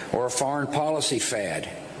or a foreign policy fad.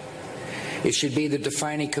 It should be the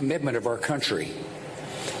defining commitment of our country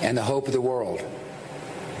and the hope of the world.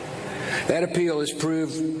 That appeal is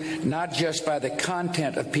proved not just by the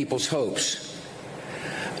content of people's hopes,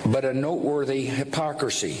 but a noteworthy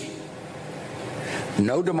hypocrisy.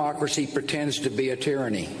 No democracy pretends to be a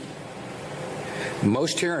tyranny.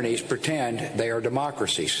 Most tyrannies pretend they are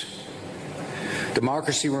democracies.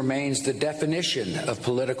 Democracy remains the definition of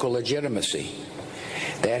political legitimacy.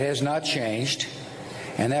 That has not changed,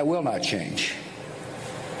 and that will not change.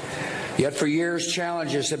 Yet for years,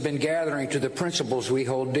 challenges have been gathering to the principles we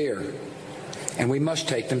hold dear, and we must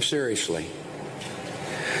take them seriously.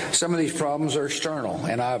 Some of these problems are external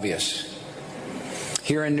and obvious.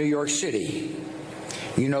 Here in New York City,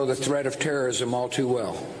 you know the threat of terrorism all too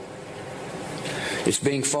well. It's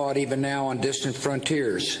being fought even now on distant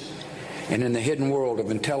frontiers and in the hidden world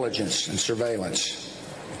of intelligence and surveillance.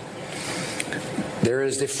 There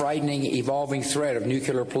is the frightening, evolving threat of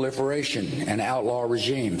nuclear proliferation and outlaw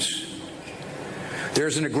regimes.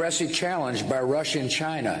 There's an aggressive challenge by Russia and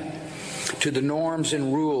China to the norms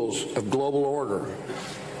and rules of global order.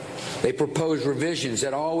 They propose revisions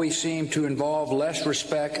that always seem to involve less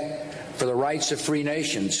respect for the rights of free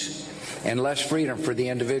nations and less freedom for the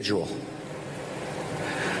individual.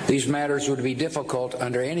 These matters would be difficult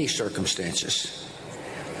under any circumstances.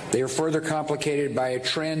 They are further complicated by a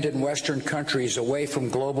trend in Western countries away from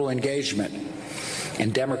global engagement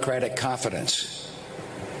and democratic confidence.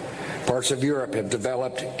 Parts of Europe have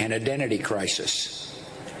developed an identity crisis.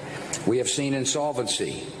 We have seen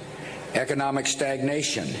insolvency, economic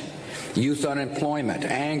stagnation, youth unemployment,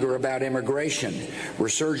 anger about immigration,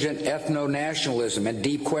 resurgent ethno-nationalism, and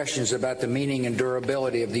deep questions about the meaning and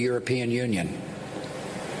durability of the European Union.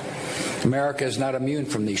 America is not immune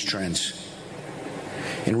from these trends.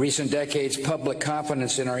 In recent decades, public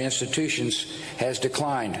confidence in our institutions has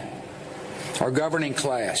declined. Our governing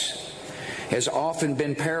class has often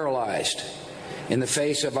been paralyzed in the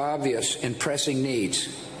face of obvious and pressing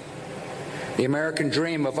needs. The American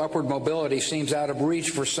dream of upward mobility seems out of reach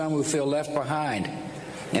for some who feel left behind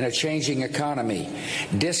in a changing economy.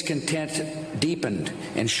 Discontent deepened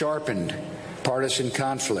and sharpened partisan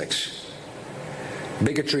conflicts.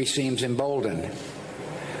 Bigotry seems emboldened.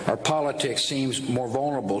 Our politics seems more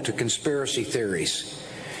vulnerable to conspiracy theories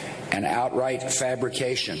and outright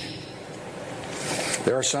fabrication.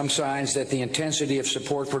 There are some signs that the intensity of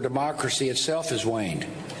support for democracy itself has waned,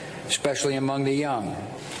 especially among the young,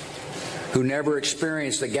 who never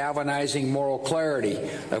experienced the galvanizing moral clarity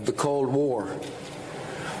of the Cold War,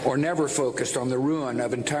 or never focused on the ruin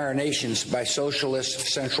of entire nations by socialist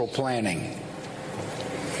central planning.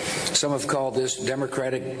 Some have called this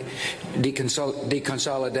democratic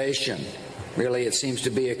deconsolidation. Really, it seems to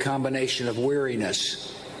be a combination of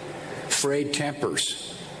weariness, frayed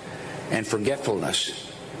tempers, and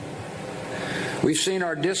forgetfulness. We've seen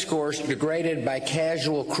our discourse degraded by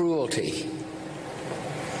casual cruelty.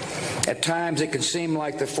 At times, it can seem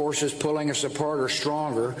like the forces pulling us apart are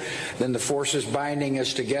stronger than the forces binding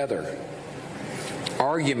us together.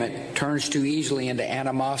 Argument turns too easily into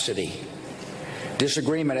animosity.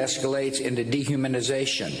 Disagreement escalates into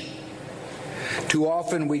dehumanization. Too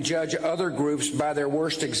often, we judge other groups by their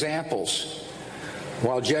worst examples,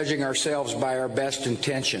 while judging ourselves by our best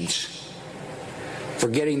intentions,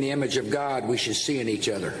 forgetting the image of God we should see in each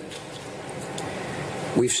other.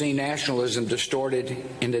 We've seen nationalism distorted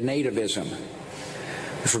into nativism.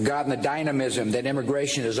 We've forgotten the dynamism that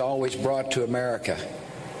immigration has always brought to America.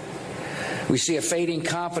 We see a fading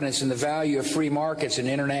confidence in the value of free markets and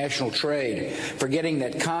international trade, forgetting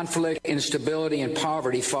that conflict, instability, and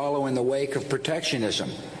poverty follow in the wake of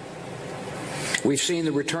protectionism. We've seen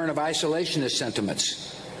the return of isolationist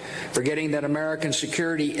sentiments, forgetting that American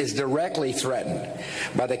security is directly threatened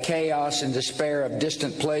by the chaos and despair of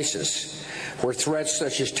distant places, where threats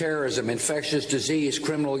such as terrorism, infectious disease,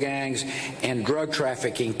 criminal gangs, and drug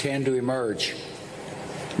trafficking tend to emerge.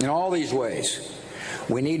 In all these ways,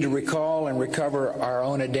 we need to recall and recover our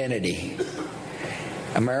own identity.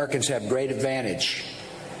 Americans have great advantage.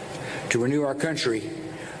 To renew our country,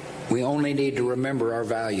 we only need to remember our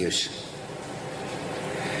values.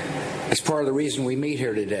 That's part of the reason we meet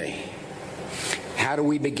here today. How do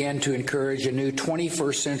we begin to encourage a new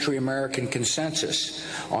 21st century American consensus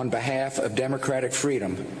on behalf of democratic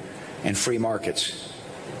freedom and free markets?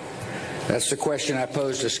 That's the question I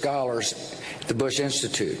pose to scholars at the Bush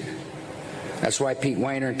Institute. That's why Pete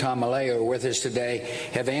Wehner and Tom Maleo are with us today,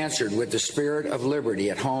 have answered with the spirit of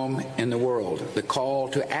liberty at home in the world, the call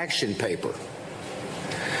to action paper.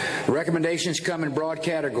 The recommendations come in broad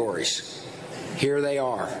categories. Here they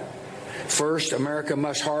are. First, America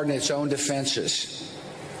must harden its own defenses.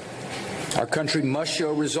 Our country must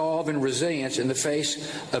show resolve and resilience in the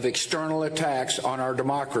face of external attacks on our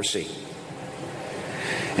democracy.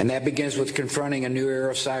 And that begins with confronting a new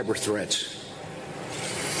era of cyber threats.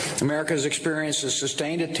 America has experienced a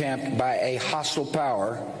sustained attempt by a hostile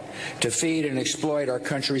power to feed and exploit our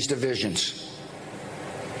country's divisions.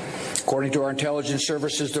 According to our intelligence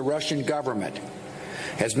services, the Russian government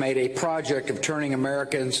has made a project of turning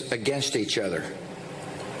Americans against each other.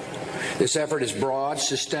 This effort is broad,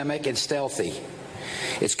 systemic, and stealthy.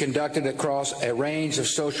 It's conducted across a range of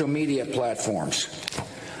social media platforms.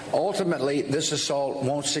 Ultimately, this assault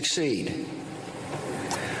won't succeed.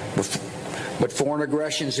 But foreign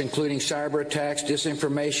aggressions, including cyber attacks,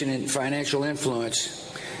 disinformation, and financial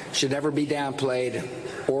influence, should never be downplayed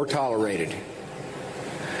or tolerated.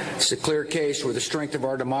 It's a clear case where the strength of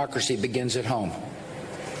our democracy begins at home.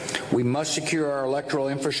 We must secure our electoral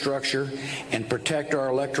infrastructure and protect our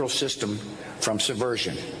electoral system from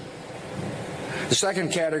subversion. The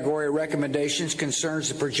second category of recommendations concerns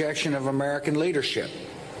the projection of American leadership,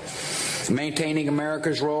 maintaining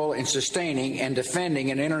America's role in sustaining and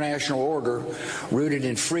defending an international order rooted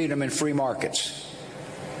in freedom and free markets.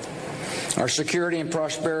 Our security and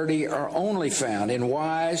prosperity are only found in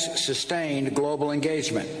wise, sustained global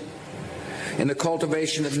engagement, in the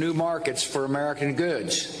cultivation of new markets for American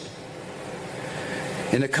goods,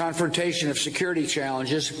 in the confrontation of security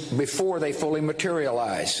challenges before they fully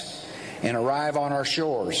materialize and arrive on our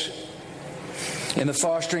shores, in the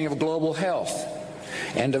fostering of global health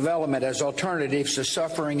and development as alternatives to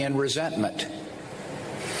suffering and resentment,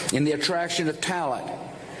 in the attraction of talent,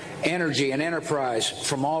 energy, and enterprise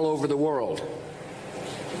from all over the world,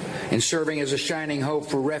 in serving as a shining hope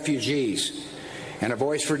for refugees and a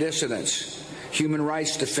voice for dissidents, human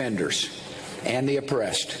rights defenders, and the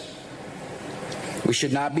oppressed. We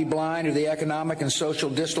should not be blind to the economic and social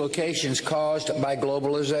dislocations caused by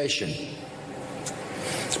globalization.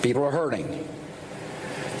 People are hurting.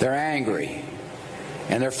 They're angry.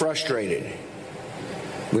 And they're frustrated.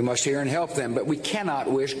 We must hear and help them, but we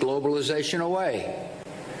cannot wish globalization away,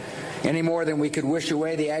 any more than we could wish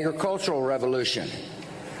away the agricultural revolution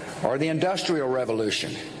or the industrial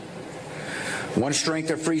revolution. One strength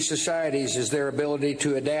of free societies is their ability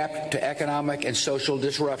to adapt to economic and social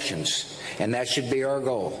disruptions, and that should be our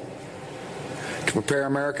goal. To prepare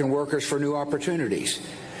American workers for new opportunities,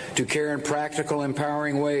 to care in practical,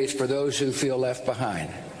 empowering ways for those who feel left behind.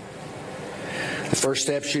 The first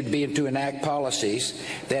step should be to enact policies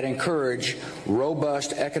that encourage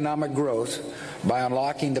robust economic growth by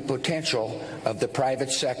unlocking the potential of the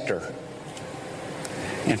private sector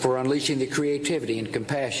and for unleashing the creativity and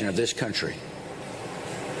compassion of this country.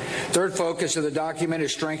 Third focus of the document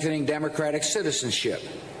is strengthening democratic citizenship.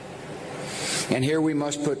 And here we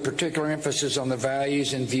must put particular emphasis on the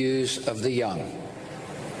values and views of the young.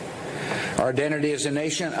 Our identity as a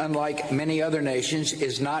nation, unlike many other nations,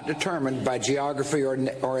 is not determined by geography or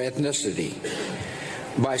ethnicity,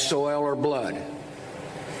 by soil or blood.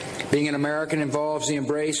 Being an American involves the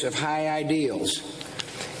embrace of high ideals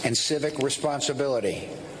and civic responsibility.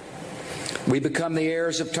 We become the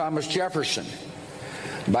heirs of Thomas Jefferson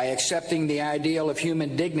by accepting the ideal of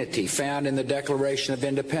human dignity found in the Declaration of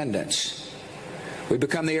Independence. We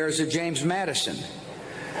become the heirs of James Madison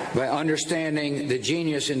by understanding the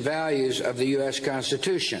genius and values of the U.S.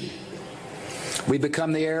 Constitution. We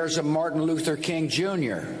become the heirs of Martin Luther King,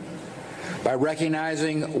 Jr. by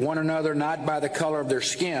recognizing one another not by the color of their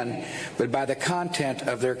skin, but by the content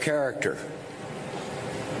of their character.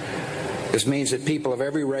 This means that people of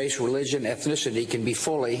every race, religion, ethnicity can be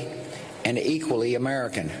fully and equally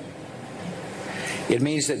American. It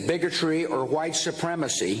means that bigotry or white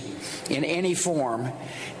supremacy in any form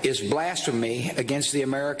is blasphemy against the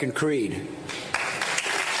American creed.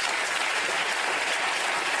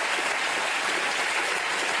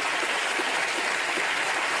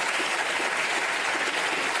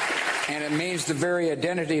 And it means the very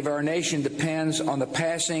identity of our nation depends on the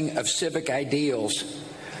passing of civic ideals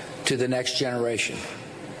to the next generation.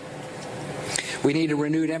 We need a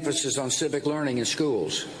renewed emphasis on civic learning in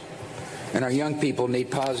schools, and our young people need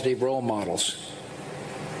positive role models.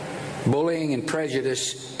 Bullying and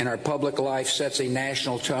prejudice in our public life sets a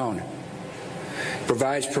national tone,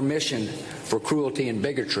 provides permission for cruelty and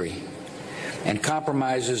bigotry, and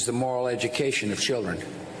compromises the moral education of children.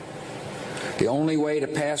 The only way to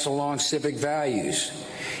pass along civic values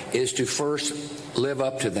is to first live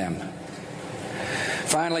up to them.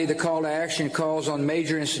 Finally, the call to action calls on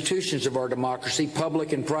major institutions of our democracy,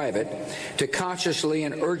 public and private, to consciously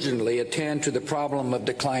and urgently attend to the problem of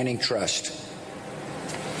declining trust.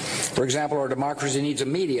 For example, our democracy needs a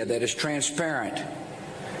media that is transparent,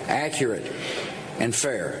 accurate, and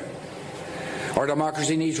fair. Our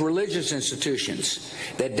democracy needs religious institutions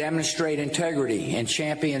that demonstrate integrity and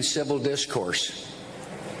champion civil discourse.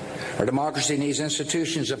 Our democracy needs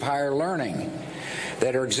institutions of higher learning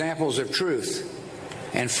that are examples of truth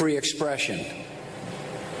and free expression.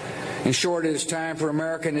 In short, it is time for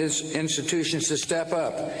American institutions to step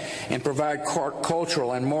up and provide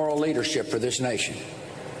cultural and moral leadership for this nation.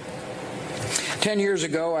 10 years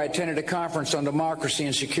ago, I attended a conference on democracy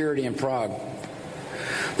and security in Prague.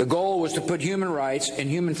 The goal was to put human rights and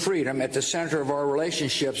human freedom at the center of our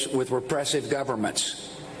relationships with repressive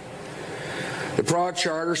governments. The Prague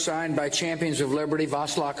Charter, signed by champions of liberty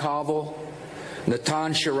Václav Havel,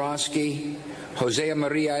 Natan Sharansky, Jose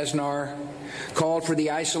Maria Aznar, called for the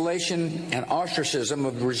isolation and ostracism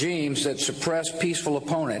of regimes that suppress peaceful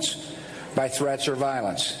opponents by threats or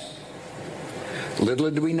violence. Little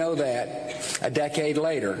did we know that, a decade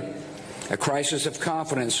later, a crisis of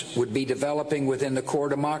confidence would be developing within the core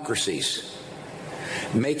democracies,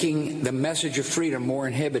 making the message of freedom more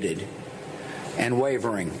inhibited and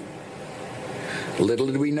wavering. Little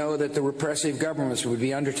did we know that the repressive governments would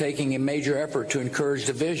be undertaking a major effort to encourage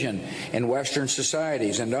division in Western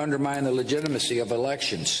societies and to undermine the legitimacy of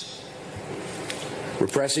elections.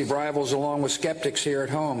 Repressive rivals, along with skeptics here at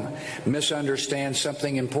home, misunderstand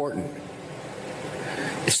something important.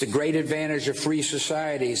 It's the great advantage of free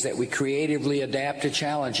societies that we creatively adapt to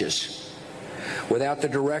challenges without the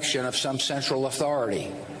direction of some central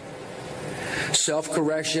authority.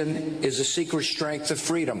 Self-correction is a secret strength of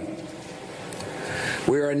freedom.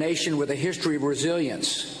 We are a nation with a history of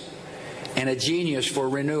resilience and a genius for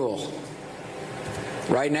renewal.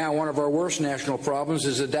 Right now, one of our worst national problems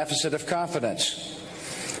is a deficit of confidence.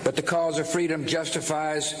 But the cause of freedom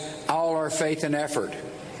justifies all our faith and effort.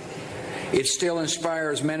 It still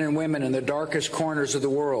inspires men and women in the darkest corners of the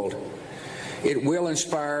world. It will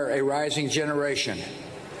inspire a rising generation.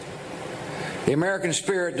 The American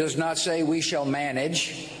spirit does not say we shall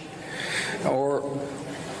manage or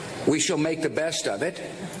we shall make the best of it.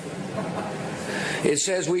 It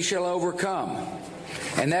says we shall overcome.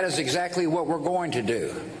 And that is exactly what we're going to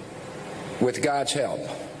do with God's help.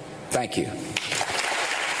 Thank you.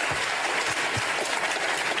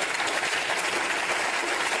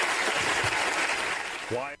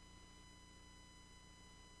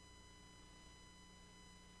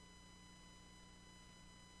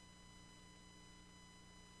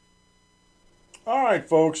 All right,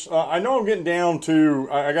 folks. I know I'm getting down to,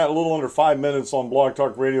 I got a little under 5 minutes on Blog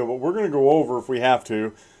Talk Radio, but we're going to go over if we have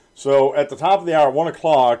to. So at the top of the hour, 1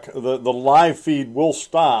 o'clock, the live feed will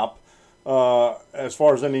stop as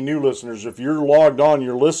far as any new listeners. If you're logged on,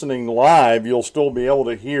 you're listening live, you'll still be able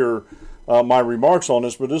to hear my remarks on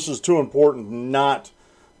this, but this is too important not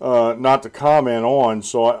to comment on,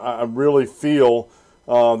 so I really feel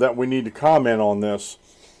that we need to comment on this.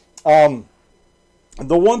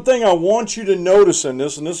 The one thing I want you to notice in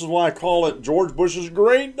this, and this is why I call it George Bush's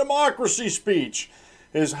great democracy speech,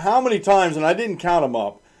 is how many times, and I didn't count them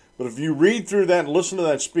up, but if you read through that and listen to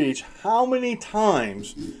that speech, how many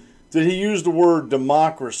times did he use the word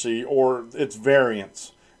democracy or its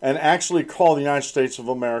variants and actually call the United States of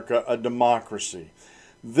America a democracy?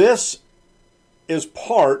 This is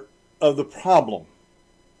part of the problem.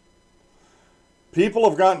 People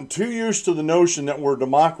have gotten too used to the notion that we're a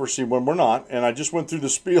democracy when we're not, and I just went through the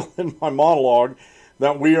spiel in my monologue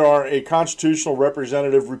that we are a constitutional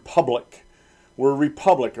representative republic. We're a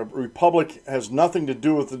republic. A republic has nothing to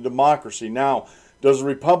do with a democracy. Now, does a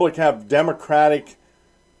republic have democratic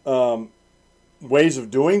ways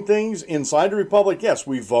of doing things inside the republic? Yes,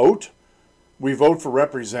 we vote. We vote for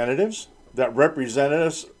representatives that represent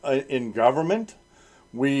us in government.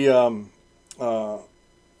 We don't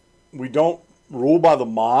rule by the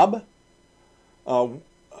mob.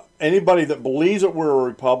 Anybody that believes that we're a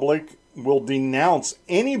republic will denounce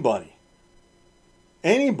anybody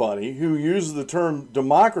who uses the term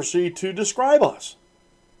democracy to describe us.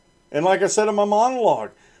 And like I said in my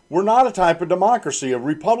monologue, we're not a type of democracy. A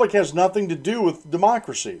republic has nothing to do with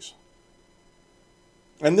democracies.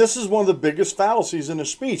 And this is one of the biggest fallacies in the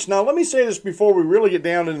speech. Now, let me say this before we really get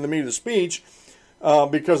down into the meat of the speech,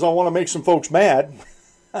 because I want to make some folks mad.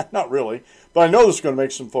 Not really, but I know this is going to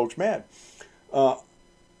make some folks mad.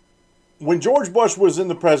 When George Bush was in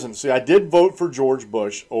the presidency, I did vote for George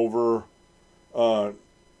Bush over Al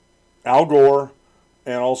Gore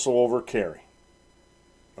and also over Kerry.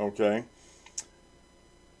 Okay?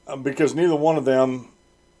 Because neither one of them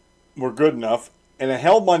were good enough. And I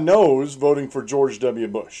held my nose voting for George W.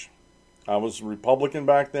 Bush. I was a Republican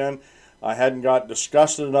back then. I hadn't got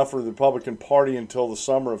disgusted enough with the Republican Party until the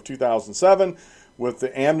summer of 2007 with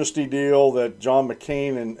the amnesty deal that John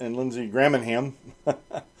McCain and Lindsey Graham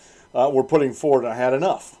were putting forward. I had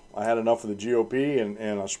enough. I had enough of the GOP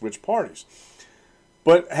and I switched parties.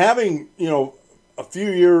 But having, a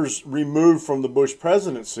few years removed from the Bush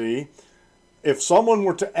presidency, if someone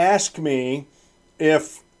were to ask me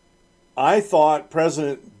if I thought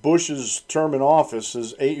President Bush's term in office,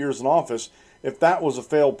 his 8 years in office, if that was a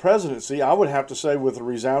failed presidency, I would have to say with a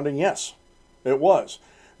resounding yes, it was.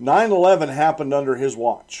 9/11 happened under his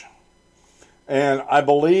watch. And I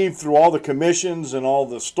believe through all the commissions and all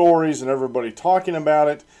the stories and everybody talking about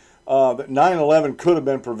it, that 9/11 could have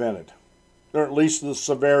been prevented. Or at least the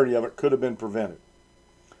severity of it could have been prevented.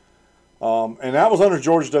 And that was under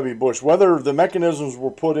George W. Bush. Whether the mechanisms were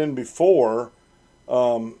put in before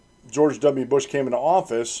George W. Bush came into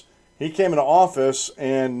office, he came into office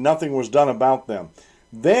and nothing was done about them.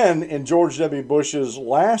 Then, in George W. Bush's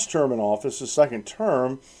last term in office, his second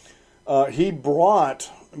term, he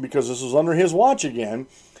brought, because this was under his watch again,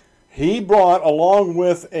 he brought, along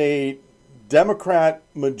with a Democrat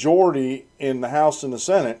majority in the House and the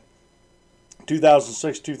Senate,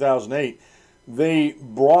 2006, 2008, they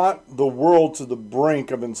brought the world to the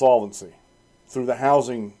brink of insolvency through the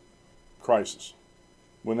housing crisis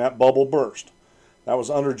when that bubble burst. That was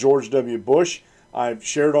under George W. Bush. I've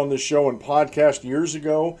shared on this show and podcast years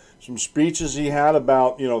ago some speeches he had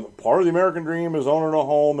about, part of the American dream is owning a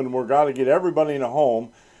home and we've got to get everybody in a home.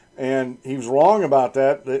 And he was wrong about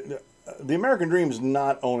that. The American dream is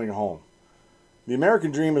not owning a home. The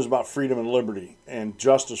American dream is about freedom and liberty and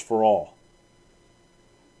justice for all.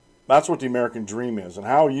 That's what the American dream is. And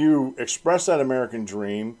how you express that American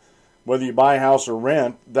dream, whether you buy a house or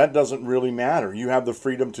rent, that doesn't really matter. You have the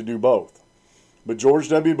freedom to do both. But George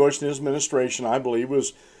W. Bush and his administration, I believe,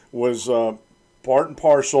 was part and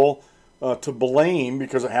parcel to blame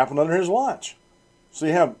because it happened under his watch. So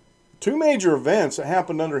you have two major events that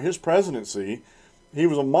happened under his presidency. He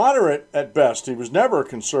was a moderate at best. He was never a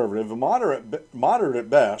conservative, a moderate at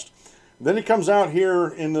best. Then he comes out here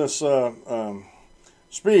in this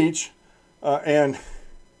speech, and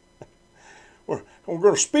we're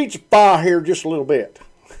going to speechify here just a little bit,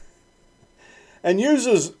 and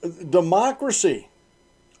uses democracy.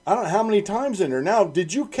 I don't know how many times in there. Now,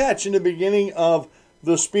 did you catch in the beginning of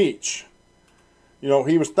the speech?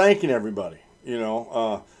 He was thanking everybody.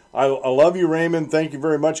 I love you, Raymond. Thank you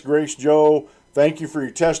very much, Grace Joe. Thank you for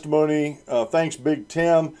your testimony. Thanks, Big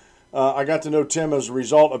Tim. I got to know Tim as a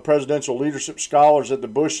result of presidential leadership scholars at the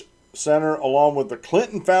Bush Center, along with the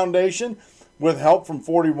Clinton Foundation, with help from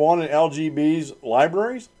 41 and LGB's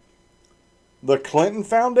libraries. The Clinton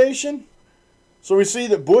Foundation? So we see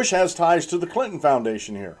that Bush has ties to the Clinton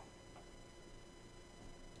Foundation here.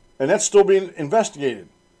 And that's still being investigated.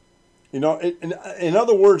 You know, in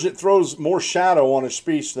other words, it throws more shadow on his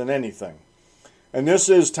speech than anything. And this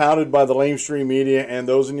is touted by the lamestream media and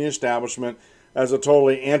those in the establishment as a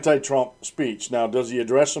totally anti-Trump speech. Now, does he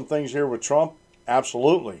address some things here with Trump?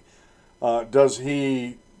 Absolutely. Does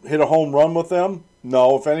he hit a home run with them?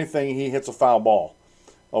 No. If anything, he hits a foul ball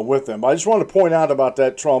with them. But I just want to point out about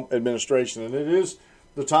that Trump administration, and it is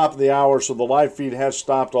the top of the hour, so the live feed has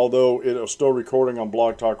stopped, although it is still recording on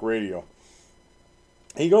Blog Talk Radio.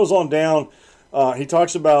 He goes on down. He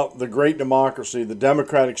talks about the great democracy, the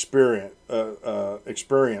democratic experience,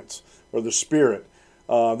 or the spirit.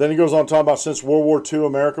 Then he goes on to talk about since World War II,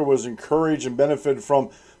 America was encouraged and benefited from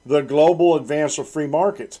the global advance of free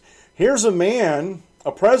markets. Here's a man,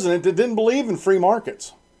 a president, that didn't believe in free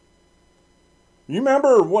markets. You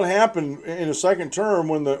remember what happened in his second term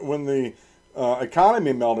when the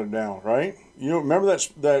economy melted down, right? You remember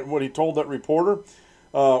that what he told that reporter?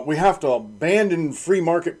 We have to abandon free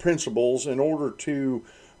market principles in order to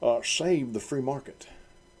save the free market.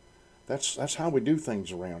 That's how we do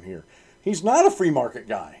things around here. He's not a free market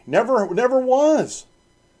guy. Never was.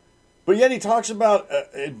 But yet he talks about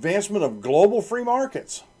advancement of global free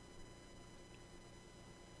markets.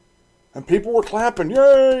 And people were clapping,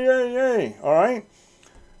 yay, yay, yay, all right?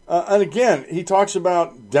 And again, he talks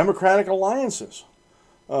about democratic alliances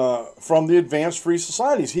from the advanced free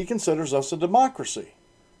societies. He considers us a democracy.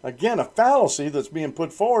 Again, a fallacy that's being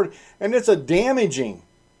put forward, and it's a damaging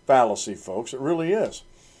fallacy, folks. It really is.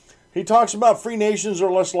 He talks about free nations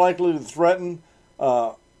are less likely to threaten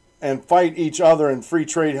and fight each other, and free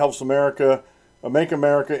trade helps America make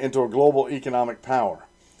America into a global economic power.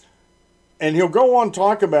 And he'll go on to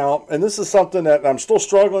talk about, and this is something that I'm still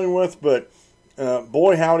struggling with, but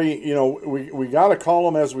boy howdy, you know, we got to call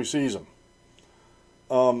them as we sees them.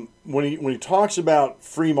 When he talks about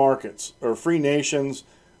free markets or free nations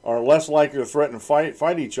are less likely to threaten and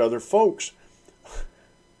fight each other, folks,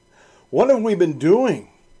 what have we been doing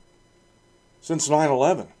since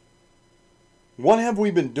 9/11? What have we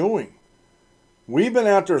been doing? We've been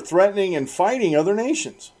out there threatening and fighting other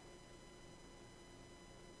nations.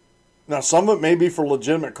 Now, some of it may be for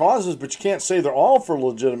legitimate causes, but you can't say they're all for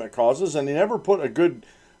legitimate causes, and they never put a good,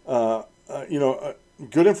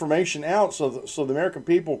 good information out so the American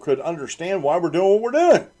people could understand why we're doing what we're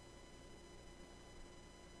doing.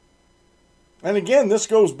 And again, this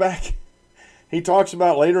goes back. He talks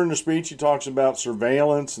about, later in the speech, he talks about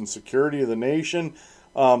surveillance and security of the nation.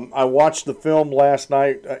 I watched the film last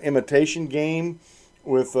night, Imitation Game,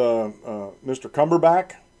 with Mr.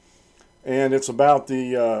 Cumberbatch. And it's about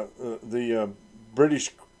the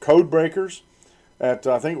British code breakers at,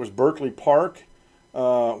 I think it was Berkeley Park,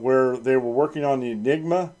 where they were working on the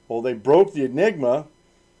Enigma. Well, they broke the Enigma,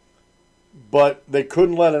 but they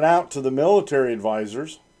couldn't let it out to the military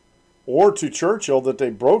advisors or to Churchill that they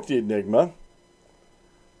broke the Enigma,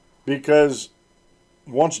 because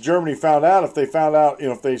once Germany found out, if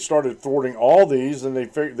they started thwarting all these, then they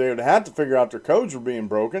would have to figure out their codes were being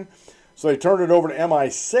broken. So they turned it over to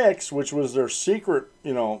MI6, which was their secret,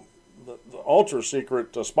 the ultra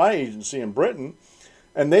secret spy agency in Britain.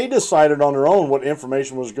 And they decided on their own what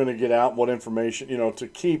information was going to get out, what information, to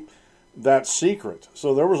keep that secret.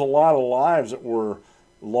 So there was a lot of lives that were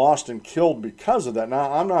lost and killed because of that.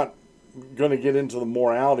 Now, I'm not going to get into the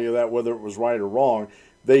morality of that, whether it was right or wrong.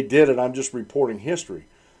 They did it. I'm just reporting history.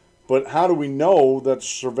 But how do we know that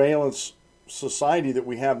surveillance society that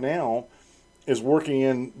we have now is working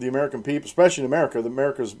in the American people, especially in America,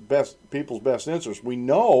 America's people's best interest? We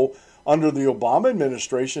know under the Obama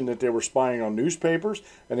administration that they were spying on newspapers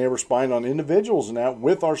and they were spying on individuals and that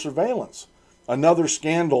with our surveillance. Another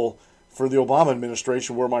scandal for the Obama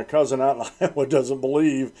administration, where my cousin out in Iowa doesn't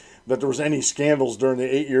believe that there was any scandals during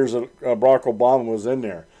the 8 years that Barack Obama was in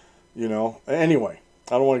there. Anyway,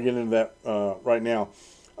 I don't want to get into that right now.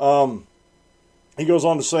 He goes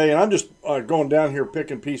on to say, and I'm just going down here,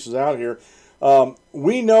 picking pieces out here.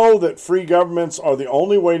 We know that free governments are the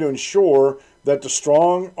only way to ensure that the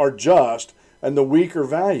strong are just and the weak are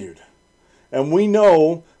valued. And we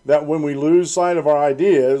know that when we lose sight of our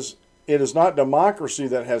ideas, it is not democracy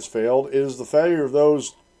that has failed. It is the failure of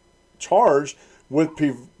those charged with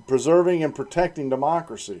preserving and protecting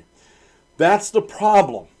democracy. That's the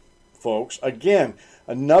problem, folks. Again,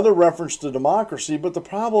 another reference to democracy, but the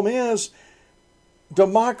problem is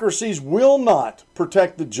democracies will not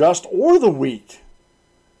protect the just or the weak.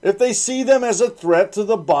 if they see them as a threat to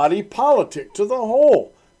the body politic, to the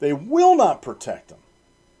whole. They will not protect them.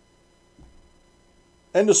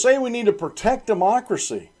 And to say we need to protect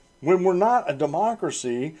democracy when we're not a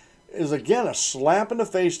democracy is, again, a slap in the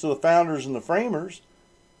face to the founders and the framers,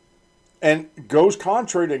 and goes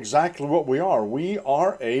contrary to exactly what we are. We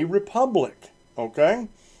are a republic, okay?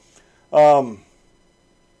 And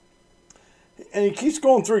he keeps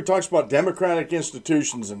going through. He talks about democratic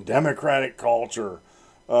institutions and democratic culture.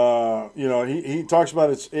 He talks about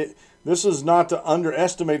this is not to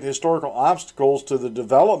underestimate the historical obstacles to the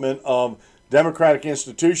development of democratic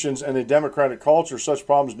institutions and a democratic culture. Such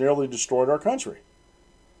problems nearly destroyed our country.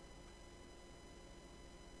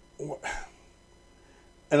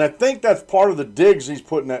 And I think that's part of the digs he's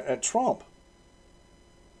putting at Trump.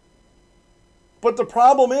 But the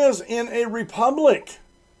problem is, in a republic,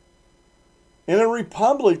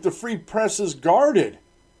 the free press is guarded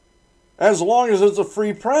as long as it's a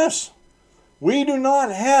free press. We do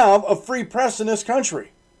not have a free press in this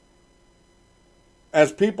country,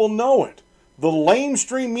 as people know it. The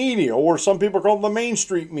lamestream media, or some people call it the Main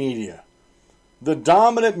Street media, the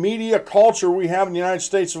dominant media culture we have in the United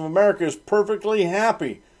States of America, is perfectly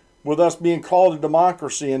happy with us being called a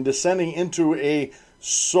democracy and descending into a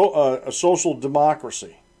social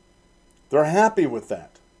democracy. They're happy with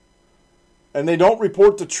that. And they don't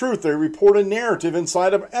report the truth. They report a narrative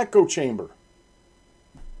inside of echo chamber.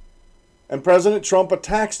 And President Trump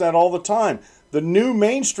attacks that all the time. The new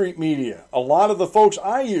Main Street media, a lot of the folks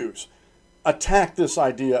I use, attack this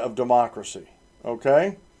idea of democracy.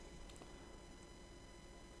 Okay?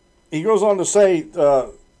 He goes on to say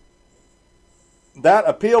that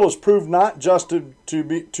appeal is proved not just to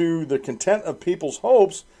the content of people's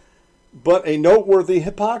hopes, but a noteworthy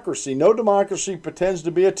hypocrisy. No democracy pretends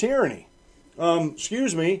to be a tyranny.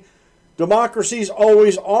 Democracies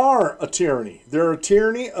always are a tyranny. They're a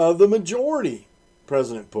tyranny of the majority,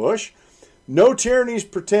 President Bush. Most tyrannies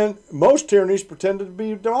pretend to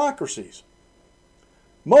be democracies.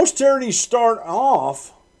 Most tyrannies start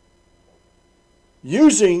off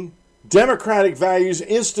using democratic values,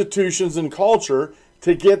 institutions, and culture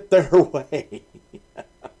to get their way.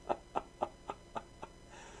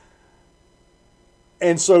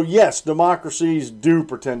 And so, yes, democracies do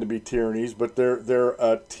pretend to be tyrannies, but they're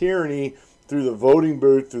a tyranny through the voting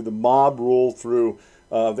booth, through the mob rule, through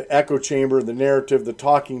the echo chamber, the narrative, the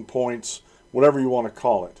talking points, whatever you want to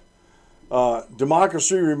call it.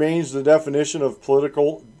 Democracy remains the definition of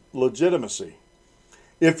political legitimacy.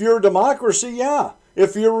 If you're a democracy, yeah.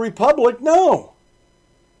 If you're a republic, no.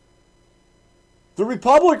 The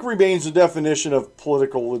republic remains the definition of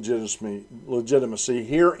political legitimacy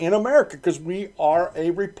here in America, because we are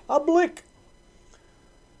a republic.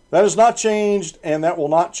 That has not changed, and that will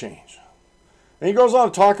not change. And he goes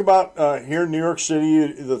on to talk about here in New York City,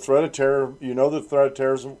 the threat of terror. You know the threat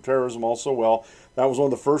of terrorism also well. That was one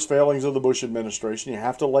of the first failings of the Bush administration. You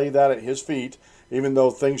have to lay that at his feet, even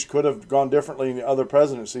though things could have gone differently in the other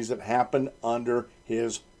presidencies that happened under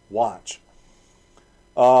his watch.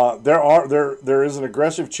 There is an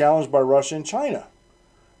aggressive challenge by Russia and China,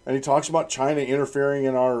 and he talks about China interfering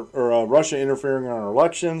in Russia interfering in our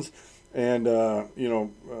elections, and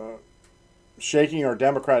shaking our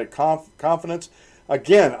democratic confidence.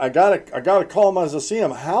 Again, I gotta call them as I see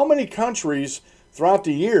them. How many countries throughout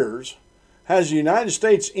the years has the United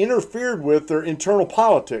States interfered with their internal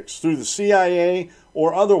politics through the CIA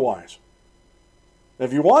or otherwise?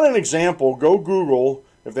 If you want an example, go Google.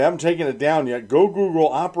 If they haven't taken it down yet, go Google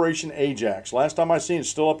Operation Ajax. Last time I seen it, it's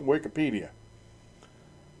still up in Wikipedia.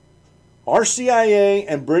 Our CIA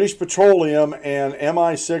and British Petroleum and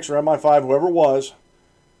MI6 or MI5, whoever it was,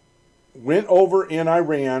 went over in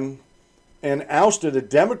Iran and ousted a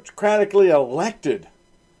democratically elected,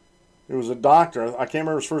 it was a doctor, I can't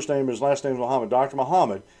remember his first name, his last name was Muhammad, Dr.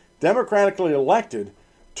 Muhammad, democratically elected,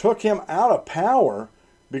 took him out of power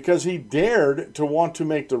because he dared to want to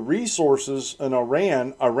make the resources in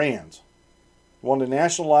Iran Iran's. Wanted to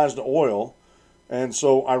nationalize the oil, and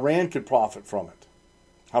so Iran could profit from it.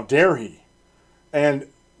 How dare he? And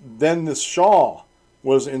then the Shah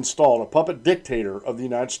was installed, a puppet dictator of the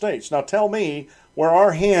United States. Now tell me where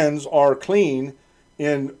our hands are clean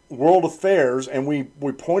in world affairs and we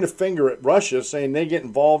point a finger at Russia saying they get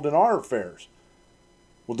involved in our affairs.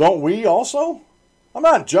 Well, don't we also? I'm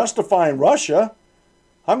not justifying Russia.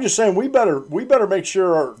 I'm just saying we better make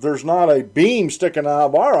sure there's not a beam sticking out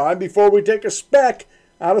of our eye before we take a speck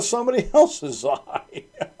out of somebody else's eye.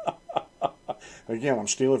 Again, I'm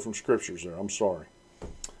stealing from scriptures there. I'm sorry.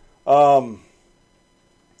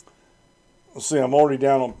 Let's see, I'm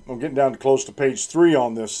getting down to close to page 3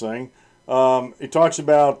 on this thing. He talks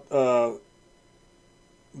about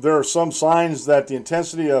there are some signs that the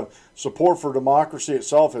intensity of support for democracy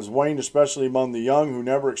itself has waned, especially among the young who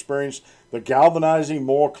never experienced the galvanizing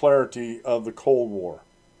moral clarity of the Cold War.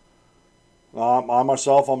 I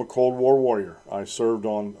myself, I'm a Cold War warrior. I served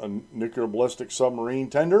on a nuclear ballistic submarine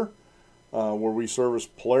tender where we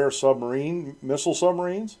serviced Polaris missile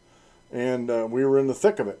submarines, and we were in the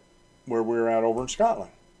thick of it where we were at over in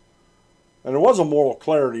Scotland. And there was a moral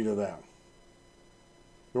clarity to that.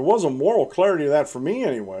 There was a moral clarity to that for me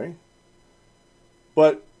anyway.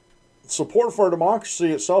 But support for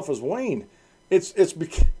democracy itself has waned.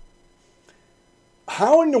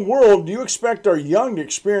 How in the world do you expect our young to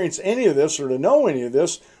experience any of this or to know any of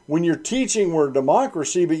this when you're teaching we're a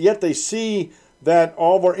democracy, but yet they see that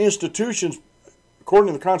all of our institutions,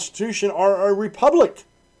 according to the Constitution, are a republic?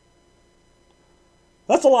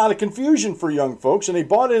 That's a lot of confusion for young folks, and they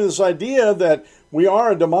bought into this idea that we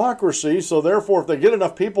are a democracy, so therefore if they get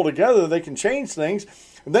enough people together, they can change things.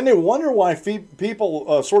 And then they wonder why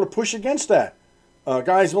people sort of push against that.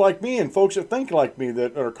 Guys like me and folks that think like me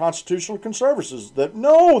that are constitutional conservatives that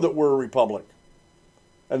know that we're a republic.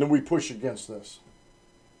 And then we push against this.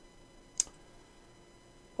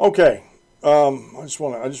 Okay. I just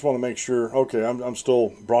want to make sure. Okay, I'm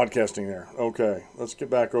still broadcasting there. Okay, let's get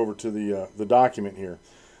back over to the document here.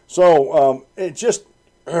 So it just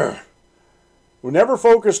we never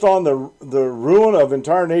focused on the ruin of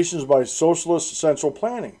entire nations by socialist central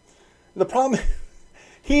planning. The problem,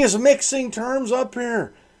 he is mixing terms up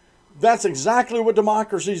here. That's exactly what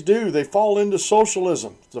democracies do. They fall into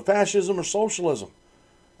socialism, the fascism or socialism,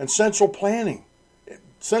 and central planning.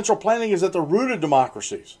 Central planning is at the root of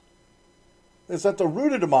democracies. It's at the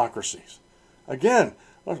root of democracies. Again,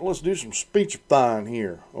 let's do some speechifying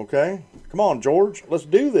here, okay? Come on, George, let's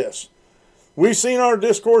do this. We've seen our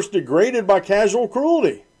discourse degraded by casual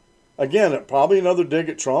cruelty. Again, probably another dig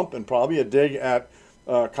at Trump and probably a dig at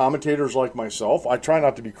commentators like myself. I try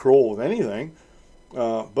not to be cruel with anything,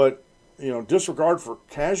 but disregard for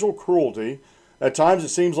casual cruelty. At times it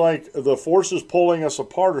seems like the forces pulling us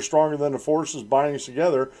apart are stronger than the forces binding us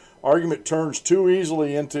together. Argument turns too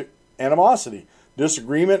easily into animosity.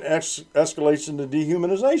 Disagreement escalates into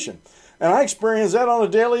dehumanization. And I experience that on a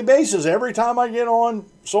daily basis every time I get on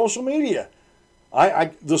social media.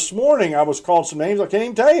 This morning I was called some names I can't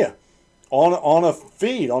even tell you on a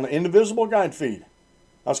feed, on an Indivisible Guide feed.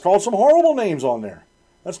 I was called some horrible names on there.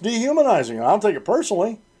 That's dehumanizing. I don't take it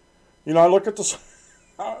personally. I look at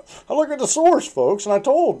the source, folks, and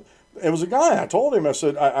it was a guy. I told him, I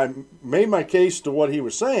said, I made my case to what he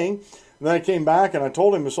was saying. And then I came back and I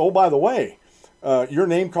told him, oh, by the way, your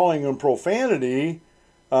name calling him profanity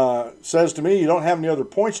says to me you don't have any other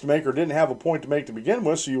points to make or didn't have a point to make to begin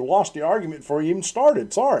with, so you lost the argument before you even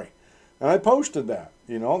started. Sorry. And I posted that.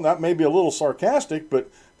 And that may be a little sarcastic,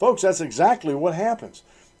 but folks, that's exactly what happens.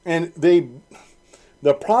 And the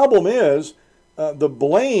problem is the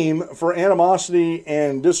blame for animosity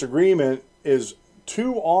and disagreement is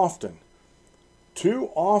too often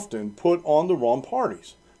put on the wrong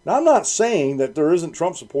parties. Now, I'm not saying that there isn't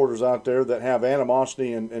Trump supporters out there that have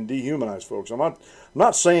animosity and dehumanize folks. I'm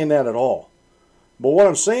not saying that at all. But what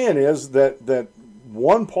I'm saying is that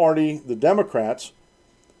one party, the Democrats,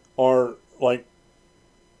 are like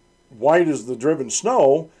white as the driven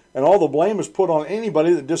snow, and all the blame is put on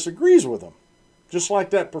anybody that disagrees with them. Just like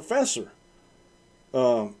that professor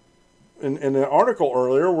in an article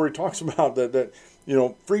earlier where he talks about that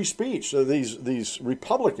free speech. So these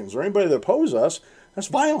Republicans or anybody that oppose us, that's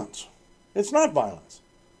violence. It's not violence.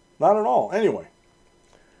 Not at all. Anyway.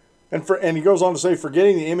 And he goes on to say,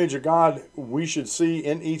 forgetting the image of God we should see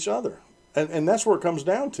in each other. And that's where it comes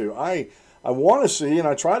down to. I want to see, and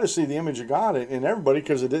I try to see the image of God in everybody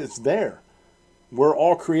because it's there. We're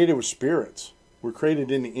all created with spirits. We're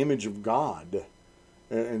created in the image of God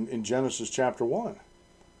in Genesis chapter 1.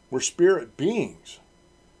 We're spirit beings.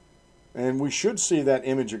 And we should see that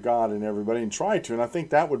image of God in everybody and try to. And I think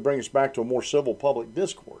that would bring us back to a more civil public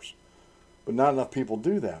discourse. But not enough people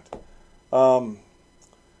do that.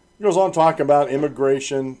 He goes on talking about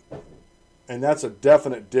immigration. And that's a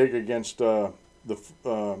definite dig against Donald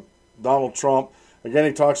Trump. Again,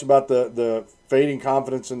 he talks about the fading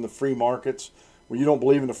confidence in the free markets. Well, you don't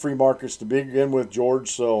believe in the free markets to begin with,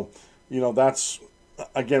 George. So, that's,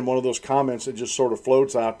 again, one of those comments that just sort of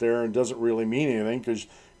floats out there and doesn't really mean anything because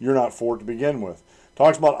you're not for it to begin with.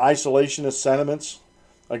 Talks about isolationist sentiments.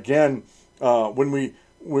 Again, when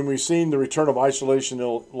we seen the return of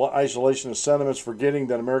isolationist sentiments, forgetting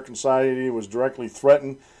that American society was directly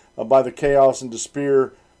threatened by the chaos and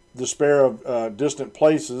despair of distant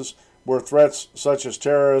places where threats such as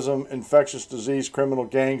terrorism, infectious disease, criminal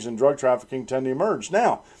gangs, and drug trafficking tend to emerge.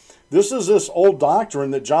 Now, This is this old doctrine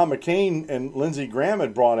that John McCain and Lindsey Graham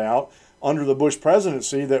had brought out under the Bush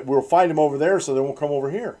presidency, that we'll fight them over there so they won't come over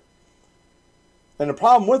here. And the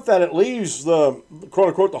problem with that, it leaves the,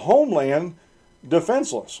 quote-unquote, the homeland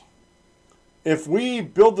defenseless. If we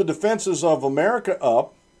build the defenses of America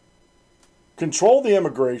up, control the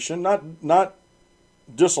immigration, not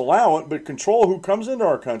disallow it, but control who comes into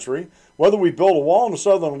our country, whether we build a wall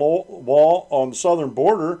on the southern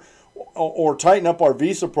border, or tighten up our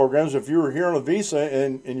visa programs. If you're here on a visa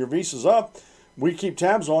and your visa's up, we keep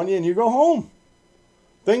tabs on you and you go home.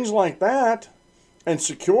 Things like that, and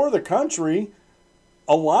secure the country.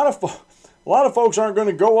 A lot of folks aren't going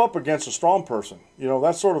to go up against a strong person. You know,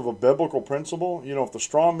 that's sort of a biblical principle. You know, if the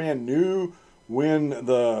strong man knew when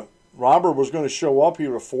the robber was going to show up, he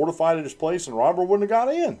would have fortified his place and robber wouldn't have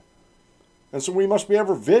got in. And so we must be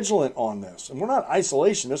ever vigilant on this. And we're not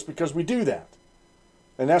isolationists because we do that.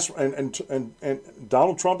 And that's and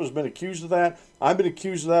Donald Trump has been accused of that. I've been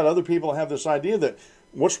accused of that. Other people have this idea that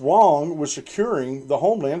what's wrong with securing the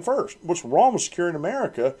homeland first? What's wrong with securing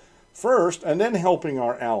America first and then helping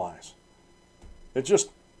our allies? It just,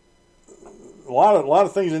 a lot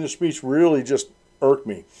of things in this speech really just irk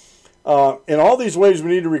me. In all these ways, we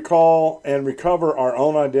need to recall and recover our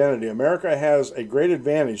own identity. America has a great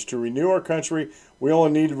advantage. To renew our country, we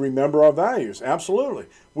only need to remember our values. Absolutely.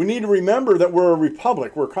 We need to remember that we're a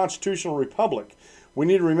republic. We're a constitutional republic. We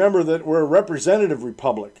need to remember that we're a representative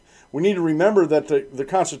republic. We need to remember that the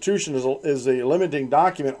Constitution is a limiting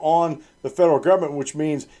document on the federal government, which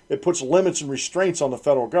means it puts limits and restraints on the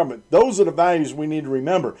federal government. Those are the values we need to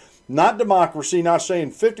remember. Not democracy, not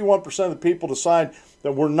saying 51% of the people decide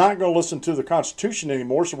that we're not going to listen to the Constitution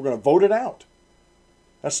anymore, so we're going to vote it out.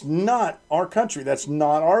 That's not our country. That's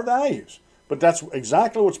not our values. But that's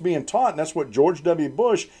exactly what's being taught, and that's what George W.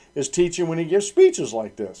 Bush is teaching when he gives speeches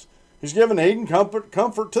like this. He's giving aid and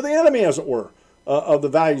comfort to the enemy, as it were, of the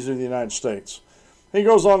values of the United States. He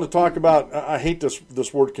goes on to talk about, I hate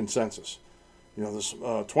this word consensus, you know, this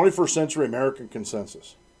 21st century American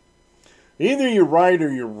consensus. Either you're right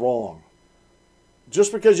or you're wrong.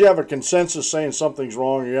 Just because you have a consensus saying something's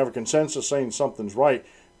wrong or you have a consensus saying something's right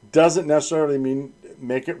doesn't necessarily mean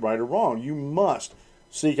make it right or wrong. You must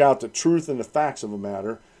seek out the truth and the facts of a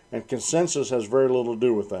matter, and consensus has very little to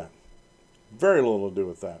do with that. Very little to do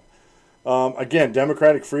with that. Again,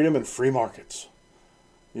 democratic freedom and free markets.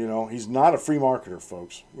 You know, he's not a free marketer,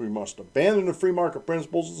 folks. We must abandon the free market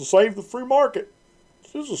principles to save the free market.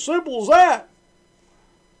 It's just as simple as that.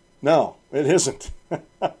 No, it isn't.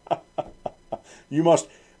 You must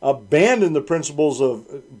abandon the principles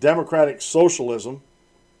of democratic socialism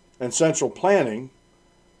and central planning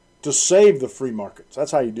to save the free markets.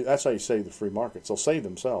 That's how you do. That's how you save the free markets. They'll save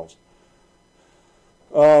themselves.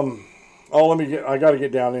 I got to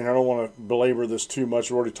get down in here. I don't want to belabor this too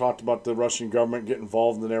much. We already talked about the Russian government getting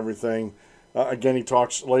involved in everything. Again, he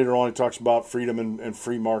talks about freedom and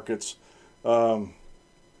free markets,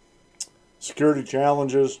 security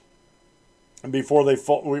challenges, and before they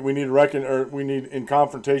we need in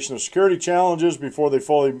confrontation of security challenges before they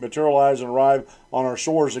fully materialize and arrive on our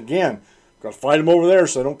shores. Again, got to fight them over there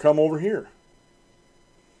so they don't come over here.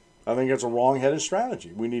 I think it's a wrong-headed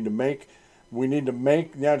strategy. We need to make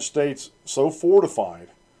the United States so fortified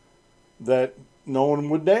that no one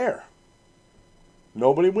would dare.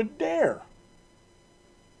 Nobody would dare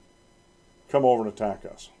come over and attack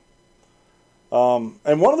us.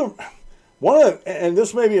 And one of the, and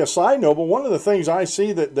this may be a side note, but one of the things I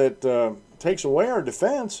see that takes away our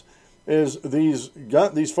defense is these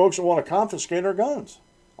folks that want to confiscate our guns.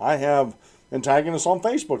 I have antagonists on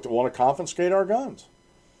Facebook that want to confiscate our guns.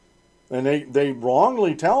 And they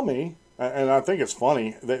wrongly tell me, and I think it's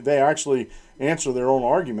funny, they actually answer their own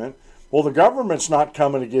argument. Well, the government's not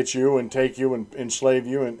coming to get you and take you and enslave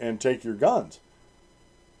you and take your guns.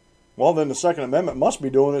 Well, then the Second Amendment must be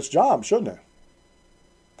doing its job, shouldn't it?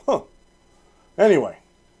 Huh. Anyway,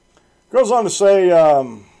 goes on to say,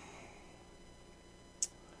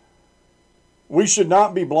 we should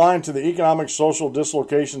not be blind to the economic social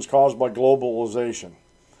dislocations caused by globalization.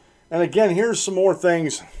 And again, here's some more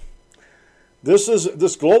things. This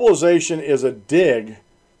globalization is a dig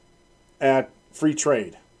at free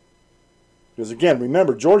trade. Because again,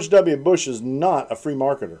 remember, George W. Bush is not a free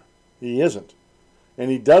marketer. He isn't. And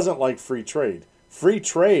he doesn't like free trade. Free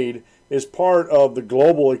trade is part of the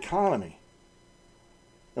global economy.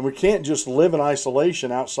 And we can't just live in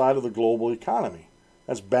isolation outside of the global economy.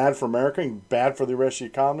 That's bad for America and bad for the rest of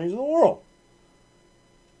the economies of the world.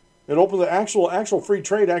 It opens the actual free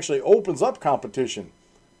trade actually opens up competition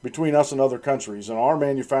between us and other countries, and our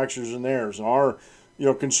manufacturers and theirs, and our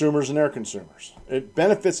consumers and their consumers. It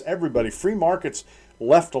benefits everybody. Free markets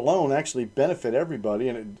left alone actually benefit everybody,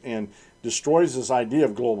 and destroys this idea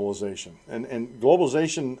of globalization. And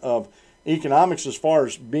globalization of economics as far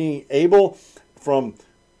as being able from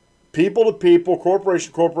people to people,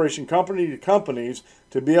 corporation to corporation, company to companies,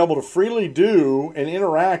 to be able to freely do and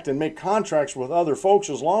interact and make contracts with other folks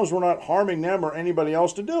as long as we're not harming them or anybody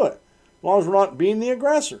else to do it. As long as we're not being the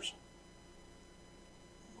aggressors.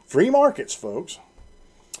 Free markets, folks.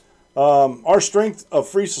 Our strength of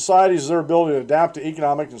free societies is their ability to adapt to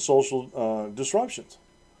economic and social disruptions.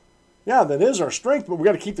 Yeah, that is our strength, but we've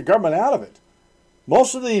got to keep the government out of it.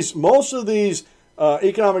 Most of these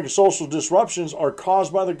economic and social disruptions are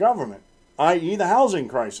caused by the government, i.e. the housing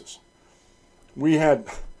crisis. We had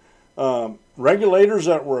regulators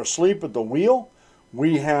that were asleep at the wheel.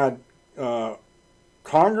 We had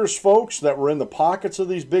Congress folks that were in the pockets of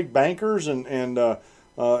these big bankers and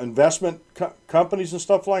investment companies and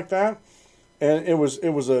stuff like that. And it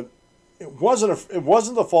wasn't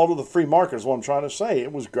the fault of the free market, is what I'm trying to say.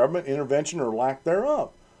 It was government intervention or lack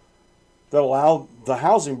thereof that allowed the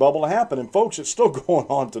housing bubble to happen. And folks, it's still going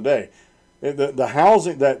on today. The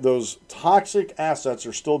housing, those toxic assets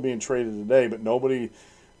are still being traded today, but nobody's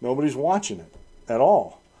watching it at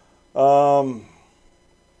all.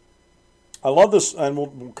 I love this, and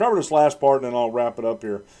we'll cover this last part, and then I'll wrap it up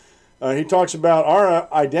here. He talks about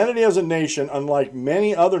our identity as a nation, unlike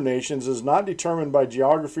many other nations, is not determined by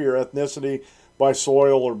geography or ethnicity, by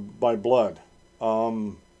soil or by blood.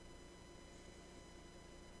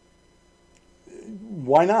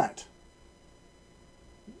 Why not?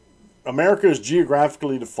 America is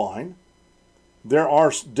geographically defined. There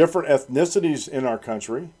are different ethnicities in our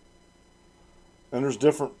country, and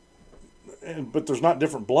but there's not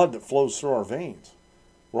different blood that flows through our veins.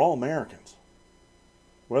 We're all Americans,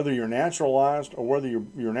 whether you're naturalized or whether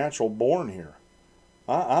you're natural born here.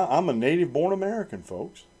 I'm a native-born American,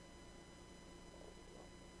 folks,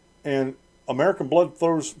 and American blood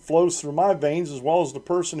flows through my veins as well as the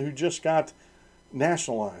person who just got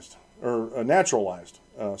nationalized or a naturalized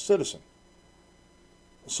citizen.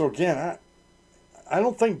 So again, I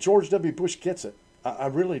don't think George W. Bush gets it. I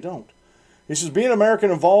really don't. He says, being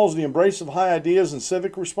American involves the embrace of high ideas and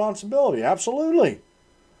civic responsibility. Absolutely.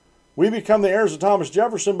 We become the heirs of Thomas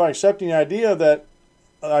Jefferson by accepting the idea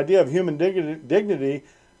of human dignity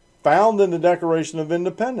found in the Declaration of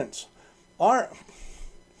Independence. Our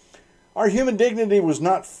human dignity was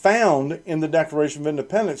not found in the Declaration of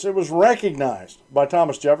Independence. It was recognized by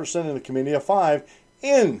Thomas Jefferson and the Committee of Five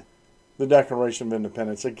in the Declaration of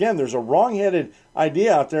Independence. Again, there's a wrong-headed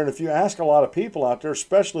idea out there, and if you ask a lot of people out there,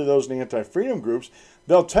 especially those in the anti-freedom groups,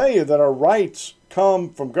 they'll tell you that our rights come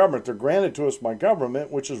from government. They're granted to us by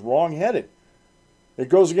government, which is wrong-headed. It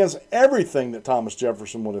goes against everything that Thomas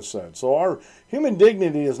Jefferson would have said. So our human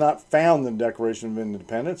dignity is not found in the Declaration of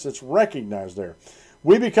Independence. It's recognized there.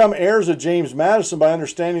 We become heirs of James Madison by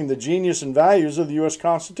understanding the genius and values of the U.S.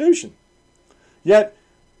 Constitution. Yet,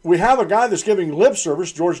 we have a guy that's giving lip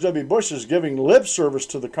service. George W. Bush is giving lip service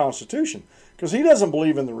to the Constitution because he doesn't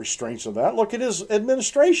believe in the restraints of that. Look at his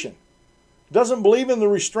administration. Doesn't believe in the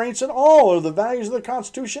restraints at all or the values of the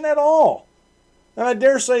Constitution at all. And I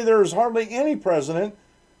dare say there is hardly any president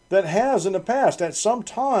that has in the past. At some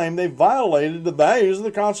time, they violated the values of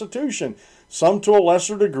the Constitution, some to a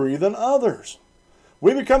lesser degree than others.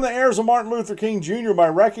 We become the heirs of Martin Luther King Jr. by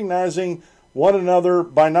recognizing one another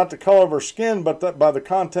by not the color of our skin, but by the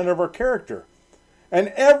content of our character. And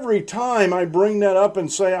every time I bring that up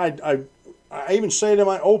and say, I even say it in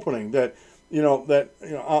my opening that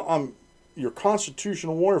I'm your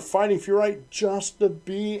constitutional warrior fighting for your right just to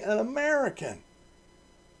be an American.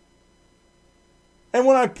 And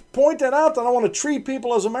when I point that out, that I want to treat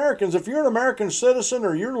people as Americans. If you're an American citizen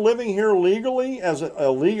or you're living here legally as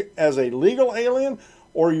a legal alien,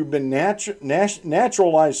 or you've been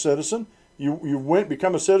naturalized citizen, you went,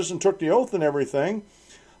 become a citizen, took the oath and everything,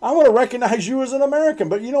 I want to recognize you as an American.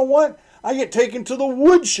 But you know what? I get taken to the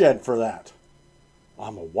woodshed for that.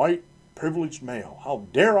 I'm a white, privileged male. How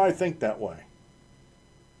dare I think that way?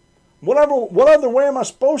 What other way am I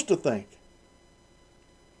supposed to think?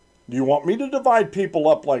 Do you want me to divide people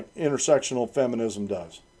up like intersectional feminism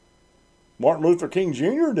does? Martin Luther King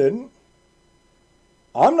Jr. didn't.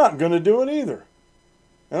 I'm not going to do it either.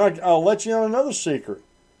 And I'll let you know another secret.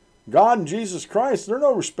 God and Jesus Christ, they're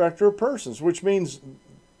no respecter of persons, which means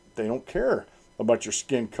they don't care about your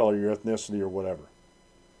skin color, your ethnicity, or whatever.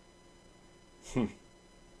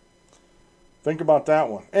 Think about that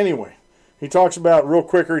one. Anyway, he talks about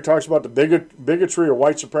the bigotry or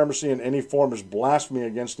white supremacy in any form is blasphemy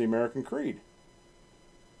against the American creed.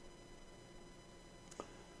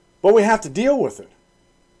 But we have to deal with it.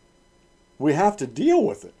 We have to deal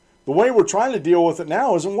with it. The way we're trying to deal with it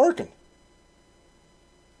now isn't working.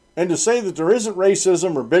 And to say that there isn't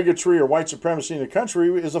racism or bigotry or white supremacy in the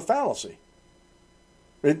country is a fallacy.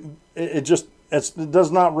 It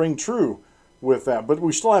does not ring true with that. But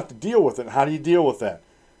we still have to deal with it. How do you deal with that?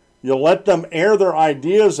 You let them air their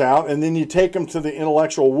ideas out, and then you take them to the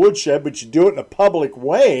intellectual woodshed, but you do it in a public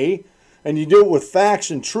way, and you do it with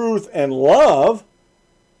facts and truth and love,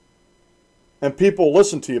 and people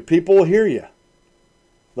listen to you. People will hear you.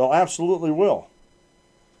 They'll absolutely will.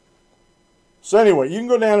 So anyway, you can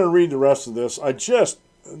go down and read the rest of this.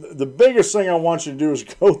 The biggest thing I want you to do is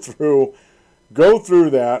go through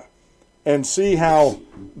that and see how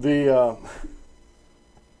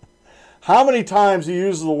how many times he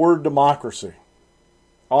uses the word democracy.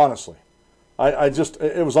 Honestly.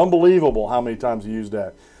 It was unbelievable how many times he used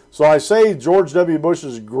that. So I say George W.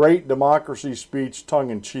 Bush's great democracy speech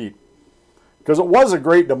tongue-in-cheek. Because it was a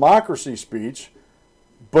great democracy speech,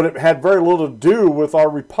 but it had very little to do with our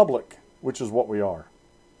republic, which is what we are.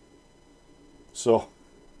 So,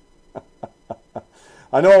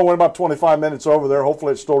 I know I went about 25 minutes over there.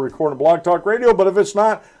 Hopefully it's still recording Blog Talk Radio, but if it's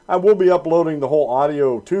not, I will be uploading the whole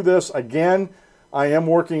audio to this. Again, I am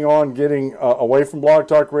working on getting away from Blog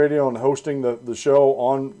Talk Radio and hosting the show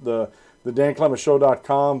on the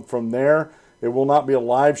DanClementShow.com from there. It will not be a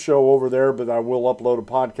live show over there, but I will upload a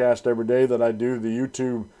podcast every day that I do the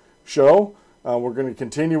YouTube show. We're going to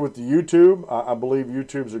continue with the YouTube. I believe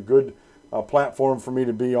YouTube's a good platform for me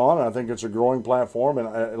to be on. I think it's a growing platform,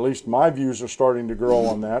 and at least my views are starting to grow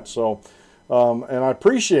on that. So, and I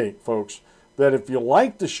appreciate, folks, that if you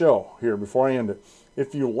like the show, here, before I end it,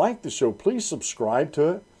 if you like the show, please subscribe to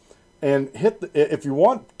it. And if you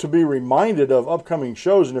want to be reminded of upcoming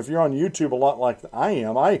shows, and if you're on YouTube a lot like I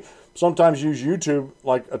am, I sometimes use YouTube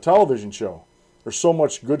like a television show. There's so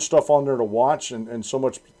much good stuff on there to watch and so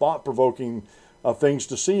much thought-provoking things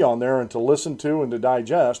to see on there and to listen to and to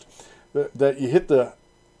digest that you hit the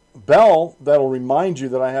bell that'll remind you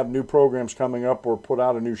that I have new programs coming up or put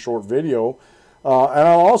out a new short video. And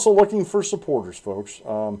I'm also looking for supporters, folks.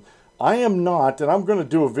 I am not, and I'm going to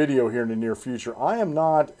do a video here in the near future, I am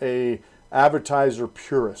not a advertiser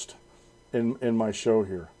purist in my show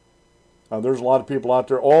here. There's a lot of people out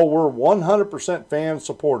there, we're 100% fan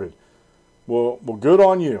supported. Well, good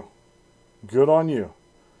on you. Good on you.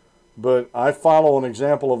 But I follow an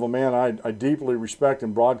example of a man I deeply respect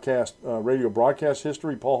in radio broadcast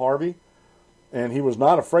history, Paul Harvey. And he was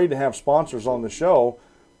not afraid to have sponsors on the show,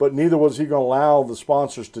 but neither was he going to allow the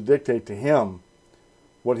sponsors to dictate to him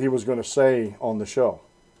what he was going to say on the show.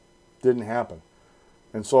 Didn't happen.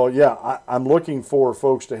 And so, yeah, I'm looking for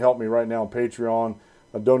folks to help me right now on Patreon.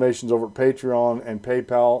 Donations over at Patreon and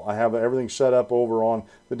PayPal. I have everything set up over on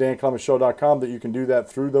the DanClementShow.com that you can do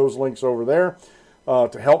that through those links over there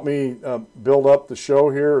to help me build up the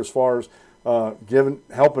show here as far as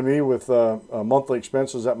helping me with monthly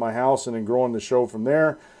expenses at my house and then growing the show from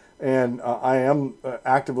there. And I am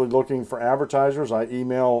actively looking for advertisers. I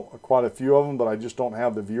email quite a few of them, but I just don't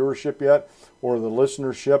have the viewership yet or the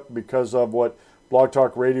listenership because of what Blog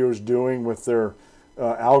Talk Radio is doing with their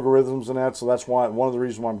algorithms and that. So that's why one of the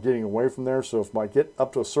reasons why I'm getting away from there. So if I get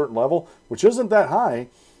up to a certain level, which isn't that high,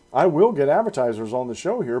 I will get advertisers on the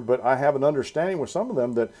show here. But I have an understanding with some of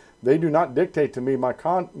them that they do not dictate to me my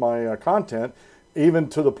content, even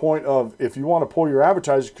to the point of if you want to pull your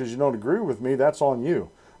advertisers because you don't agree with me, that's on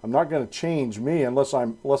you. I'm not going to change me unless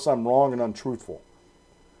I'm wrong and untruthful.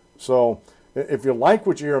 So if you like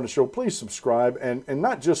what you hear on the show, please subscribe. And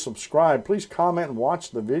not just subscribe, please comment and watch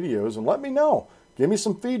the videos and let me know. Give me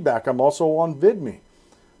some feedback. I'm also on VidMe,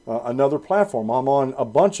 another platform. I'm on a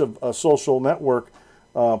bunch of social network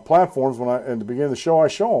platforms. At the beginning of the show, I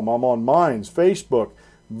show them. I'm on Minds, Facebook,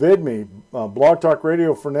 VidMe, Blog Talk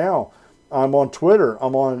Radio for now. I'm on Twitter.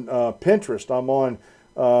 I'm on Pinterest. I'm on...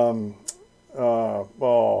 I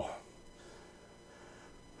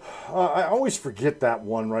always forget that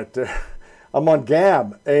one right there. I'm on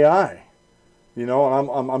Gab AI, and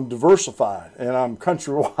I'm diversified and I'm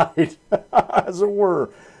countrywide, as it were.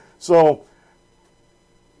 So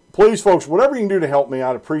please, folks, whatever you can do to help me,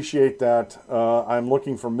 I'd appreciate that. I'm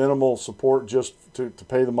looking for minimal support just to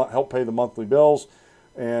help pay the monthly bills,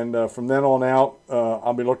 and from then on out,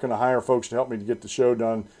 I'll be looking to hire folks to help me to get the show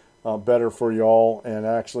done better for y'all and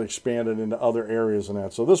actually expand it into other areas and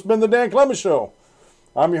that. So this has been the Dan Clement Show.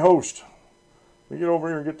 I'm your host. Let me get over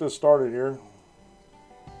here and get this started here.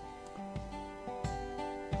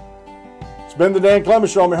 It's been the Dan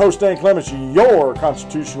Clement Show. I'm your host, Dan Clement, your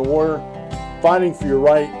constitutional warrior, fighting for your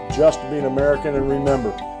right just to be an American. And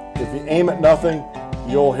remember, if you aim at nothing,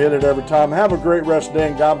 you'll hit it every time. Have a great rest of the day,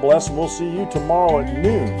 and God bless, and we'll see you tomorrow at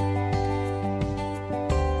noon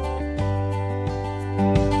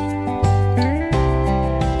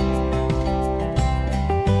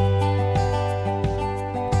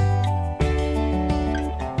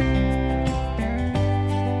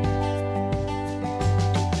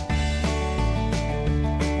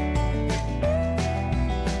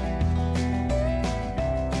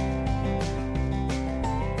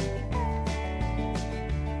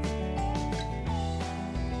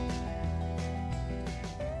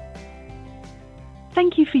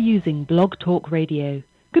Thank you for using Blog Talk Radio.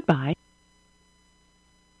 Goodbye.